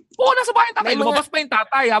 Oo, nasa bahay yung tatay. Lumabas pa yung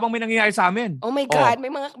tatay habang may nangyayari sa amin. Oh my God, may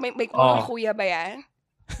mga kuya ba yan?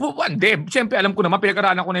 Hindi. Siyempre, alam ko naman,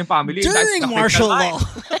 pinag-aralan ko na yung family. During martial law.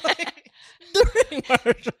 During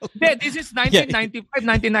martial law. This is 1995,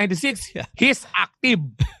 1996. Yeah. He's active.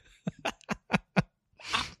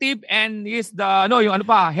 Active and he's the,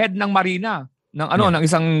 head ng Marina. ng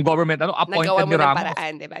isang government appointed ni Ramos.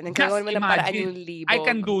 Paraan, diba? Nagawa mo ng paraan yung libog. I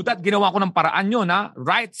can do that. Ginawa ko ng paraan yun,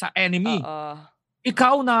 right sa enemy.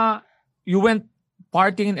 Ikaw na you went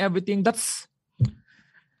partying and everything, that's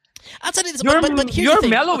you're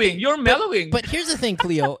mellowing. You're mellowing. But here's the thing,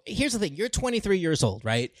 Cleo. Here's the thing. You're 23 years old,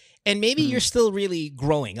 right? And maybe you're still really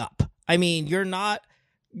growing up. I mean, you're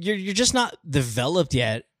just not developed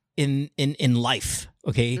yet in life,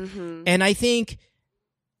 okay? Mm-hmm. And I think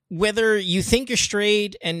whether you think you're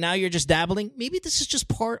straight and now you're just dabbling, maybe this is just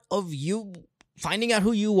part of you finding out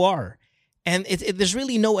who you are. And there's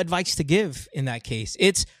really no advice to give in that case.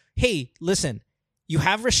 It's, hey, listen, you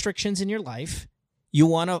have restrictions in your life. You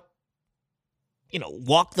want to,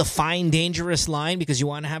 walk the fine, dangerous line because you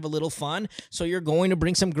want to have a little fun. So you're going to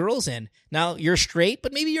bring some girls in. Now, you're straight,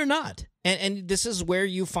 but maybe you're not. And this is where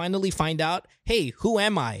you finally find out, hey, who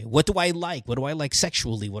am I? What do I like? What do I like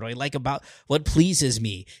sexually? What do I like about what pleases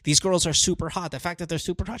me? These girls are super hot. The fact that they're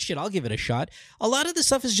super hot, shit, I'll give it a shot. A lot of this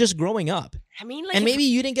stuff is just growing up. I mean, like, and maybe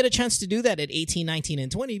you didn't get a chance to do that at 18, 19,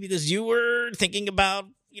 and 20 because you were thinking about,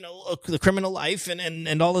 the criminal life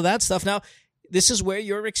and all of that stuff. Now, this is where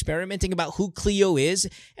you're experimenting about who Cleo is.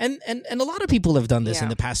 And a lot of people have done this in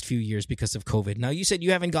the past few years because of COVID. Now, you said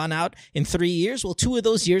you haven't gone out in 3 years. Well, 2 of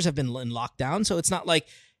those years have been in lockdown. So it's not like...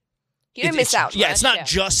 You didn't miss out. Yeah, it's not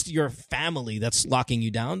just your family that's locking you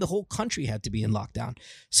down. The whole country had to be in lockdown.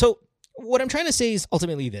 So what I'm trying to say is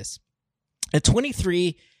ultimately this. At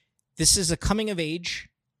 23, this is a coming of age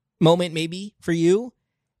moment maybe for you.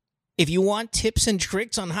 If you want tips and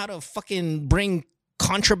tricks on how to fucking bring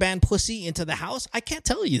contraband pussy into the house, I can't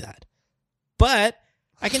tell you that. But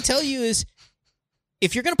I can tell you is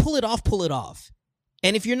if you're going to pull it off.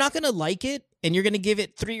 And if you're not going to like it and you're going to give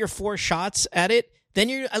it 3 or 4 shots at it, then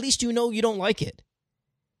at least you don't like it.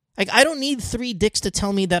 Like, I don't need 3 dicks to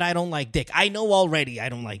tell me that I don't like dick. I know already I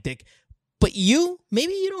don't like dick. But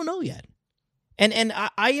maybe you don't know yet. And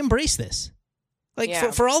I embrace this. Like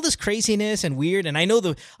for all this craziness and weird, and I know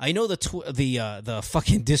the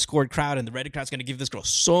fucking Discord crowd and the Reddit crowd's gonna give this girl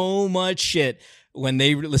so much shit when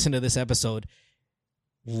they listen to this episode.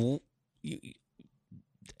 You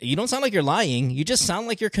don't sound like you're lying. You just sound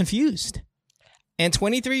like you're confused. And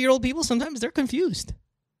 23-year-old people, sometimes they're confused.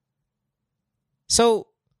 So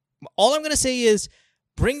all I'm gonna say is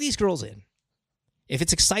bring these girls in. If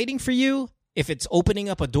it's exciting for you, if it's opening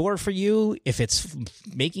up a door for you, if it's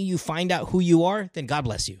making you find out who you are, then God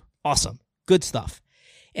bless you. Awesome. Good stuff.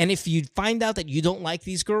 And if you find out that you don't like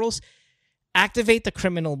these girls, activate the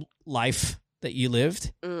criminal life that you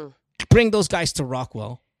lived. Bring those guys to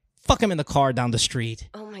Rockwell. Fuck them in the car down the street.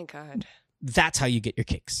 Oh my God. That's how you get your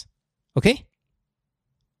kicks. Okay?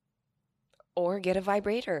 Or get a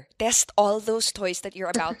vibrator. Test all those toys that you're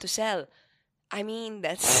about to sell. I mean,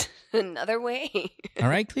 that's another way. All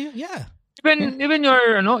right, Cleo? Yeah. Even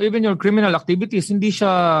your criminal activities, hindi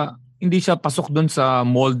siya pasok dun sa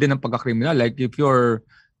molde ng pagka-criminal. Like if you're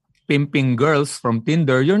pimping girls from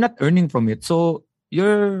Tinder, you're not earning from it. So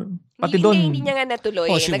you're pati doon. Hindi niya nga natuloy.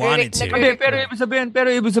 Oh, she wanted to. Pero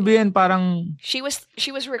ibig sabihin parang she was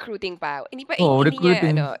recruiting pa. Hindi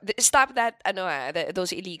recruiting. Niya, stop that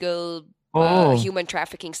those illegal human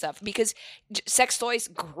trafficking stuff, because sex toys,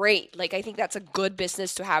 great. Like, I think that's a good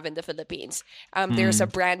business to have in the Philippines. There's a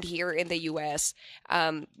brand here in the US,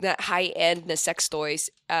 the high-end na sex toys.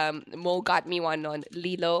 Mo got me one on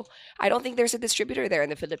Lilo. I don't think there's a distributor there in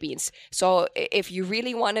the Philippines. So if you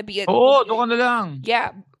really want to be doon ka na lang.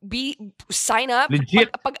 Yeah, sign up.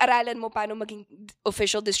 Legit. Pag-aralan mo paano maging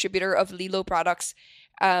official distributor of Lilo products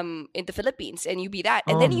in the Philippines, and you be that,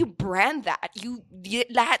 and then you brand that.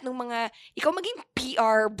 Lahat ng mga ikaw maging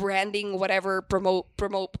PR, branding, whatever, promote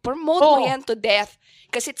mo yan to death,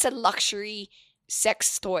 because it's a luxury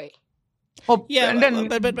sex toy. Yeah, and then,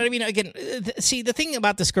 but I mean, again, see, the thing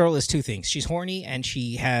about this girl is 2 things: she's horny and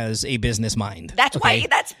she has a business mind. That's why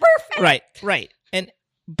that's perfect. Right,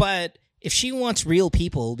 but if she wants real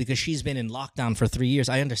people because she's been in lockdown for 3 years,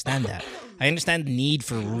 I understand that. I understand the need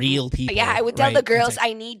for real people. Yeah, I would tell the girls,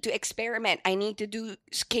 I need to experiment. I need to do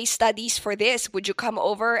case studies for this. Would you come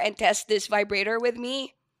over and test this vibrator with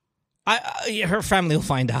me? Her family will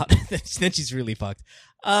find out. Then she's really fucked.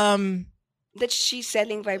 That she's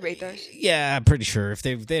selling vibrators? Yeah, I'm pretty sure. If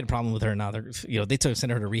they had a problem with her now, they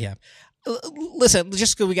sent her to rehab. Listen,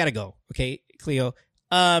 we gotta go. Okay, Cleo.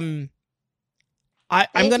 I'm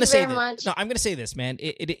gonna say this. No, I'm gonna say this, man.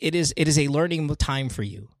 It is a learning time for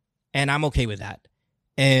you, and I'm okay with that.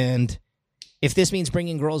 And if this means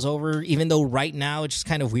bringing girls over, even though right now it's just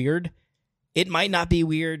kind of weird, it might not be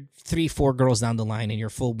weird 3-4 girls down the line, and you're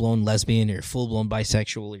full blown lesbian, or you're full blown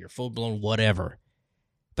bisexual, or you're full blown whatever.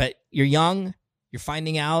 But you're young, you're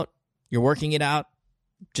finding out, you're working it out.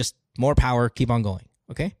 Just more power. Keep on going.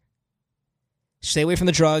 Okay. Stay away from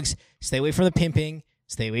the drugs. Stay away from the pimping.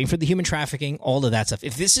 Stay away from the human trafficking, all of that stuff.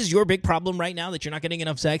 If this is your big problem right now, that you're not getting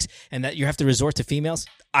enough sex and that you have to resort to females,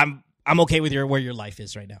 I'm okay with where your life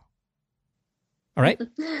is right now. All right?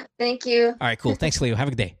 Thank you. All right, cool. Thanks, Cleo. Have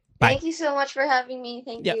a good day. Bye. Thank you so much for having me.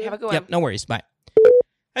 Thank you. Have a good one. Yep, no worries. Bye.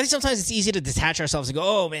 I think sometimes it's easy to detach ourselves and go,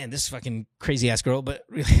 oh, man, this fucking crazy-ass girl. But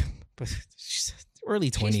really, she's early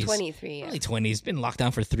 20s. She's 23. Yeah. Early 20s. Been locked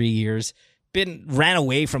down for 3 years. Ran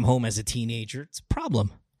away from home as a teenager. It's a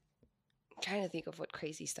problem. I'm trying to think of what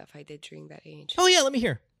crazy stuff I did during that age. Oh, yeah, let me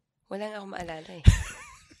hear. Walang akong maalala eh.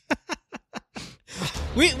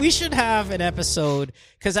 We should have an episode,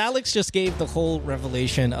 because Alex just gave the whole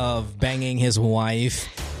revelation of banging his wife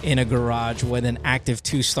in a garage with an active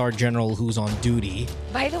 2-star general who's on duty.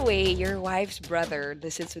 By the way, your wife's brother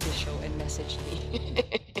listens to the show and messaged me.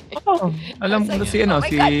 Alam ko si oh my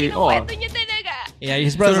God, kinukwento niya talaga. Yeah,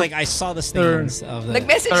 his brother's like, I saw the stains of the...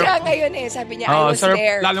 Nag-message siya ngayon eh. Sabi niya, I was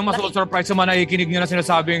there. Lalong mas-surprise sa mga nakikinig niya na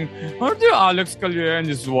sinasabing, aren't you Alex Calleja and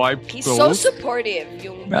his wife He's close? so supportive.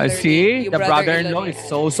 Yung brother See? yung The brother-in-law is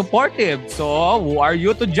so supportive. So, who are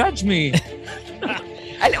you to judge me?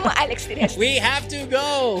 Alam mo, Alex Tines. We have to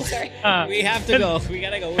go. Sorry. We have to go. We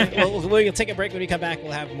gotta go. We'll take a break. When we come back,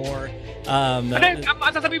 we'll have more.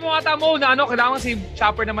 Sasabihin mo ata mo na kailangan si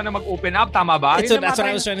Chopper naman na mag-open up. Tama ba? That's what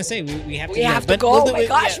I was trying to say. We have to, go. Oh my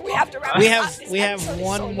gosh, we have to wrap We have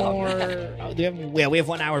one more. We have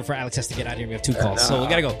 1 hour for Alex has to get out of here. We have 2 calls. So we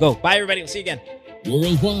gotta go. Go. Bye, everybody. We'll see you again.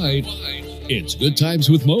 Worldwide, it's Good Times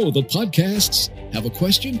with Mo, the podcasts. Have a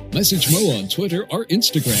question? Message Mo on Twitter or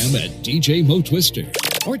Instagram at DJ Mo Twister.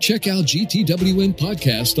 Or check out GTWN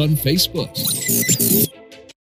Podcast on Facebook.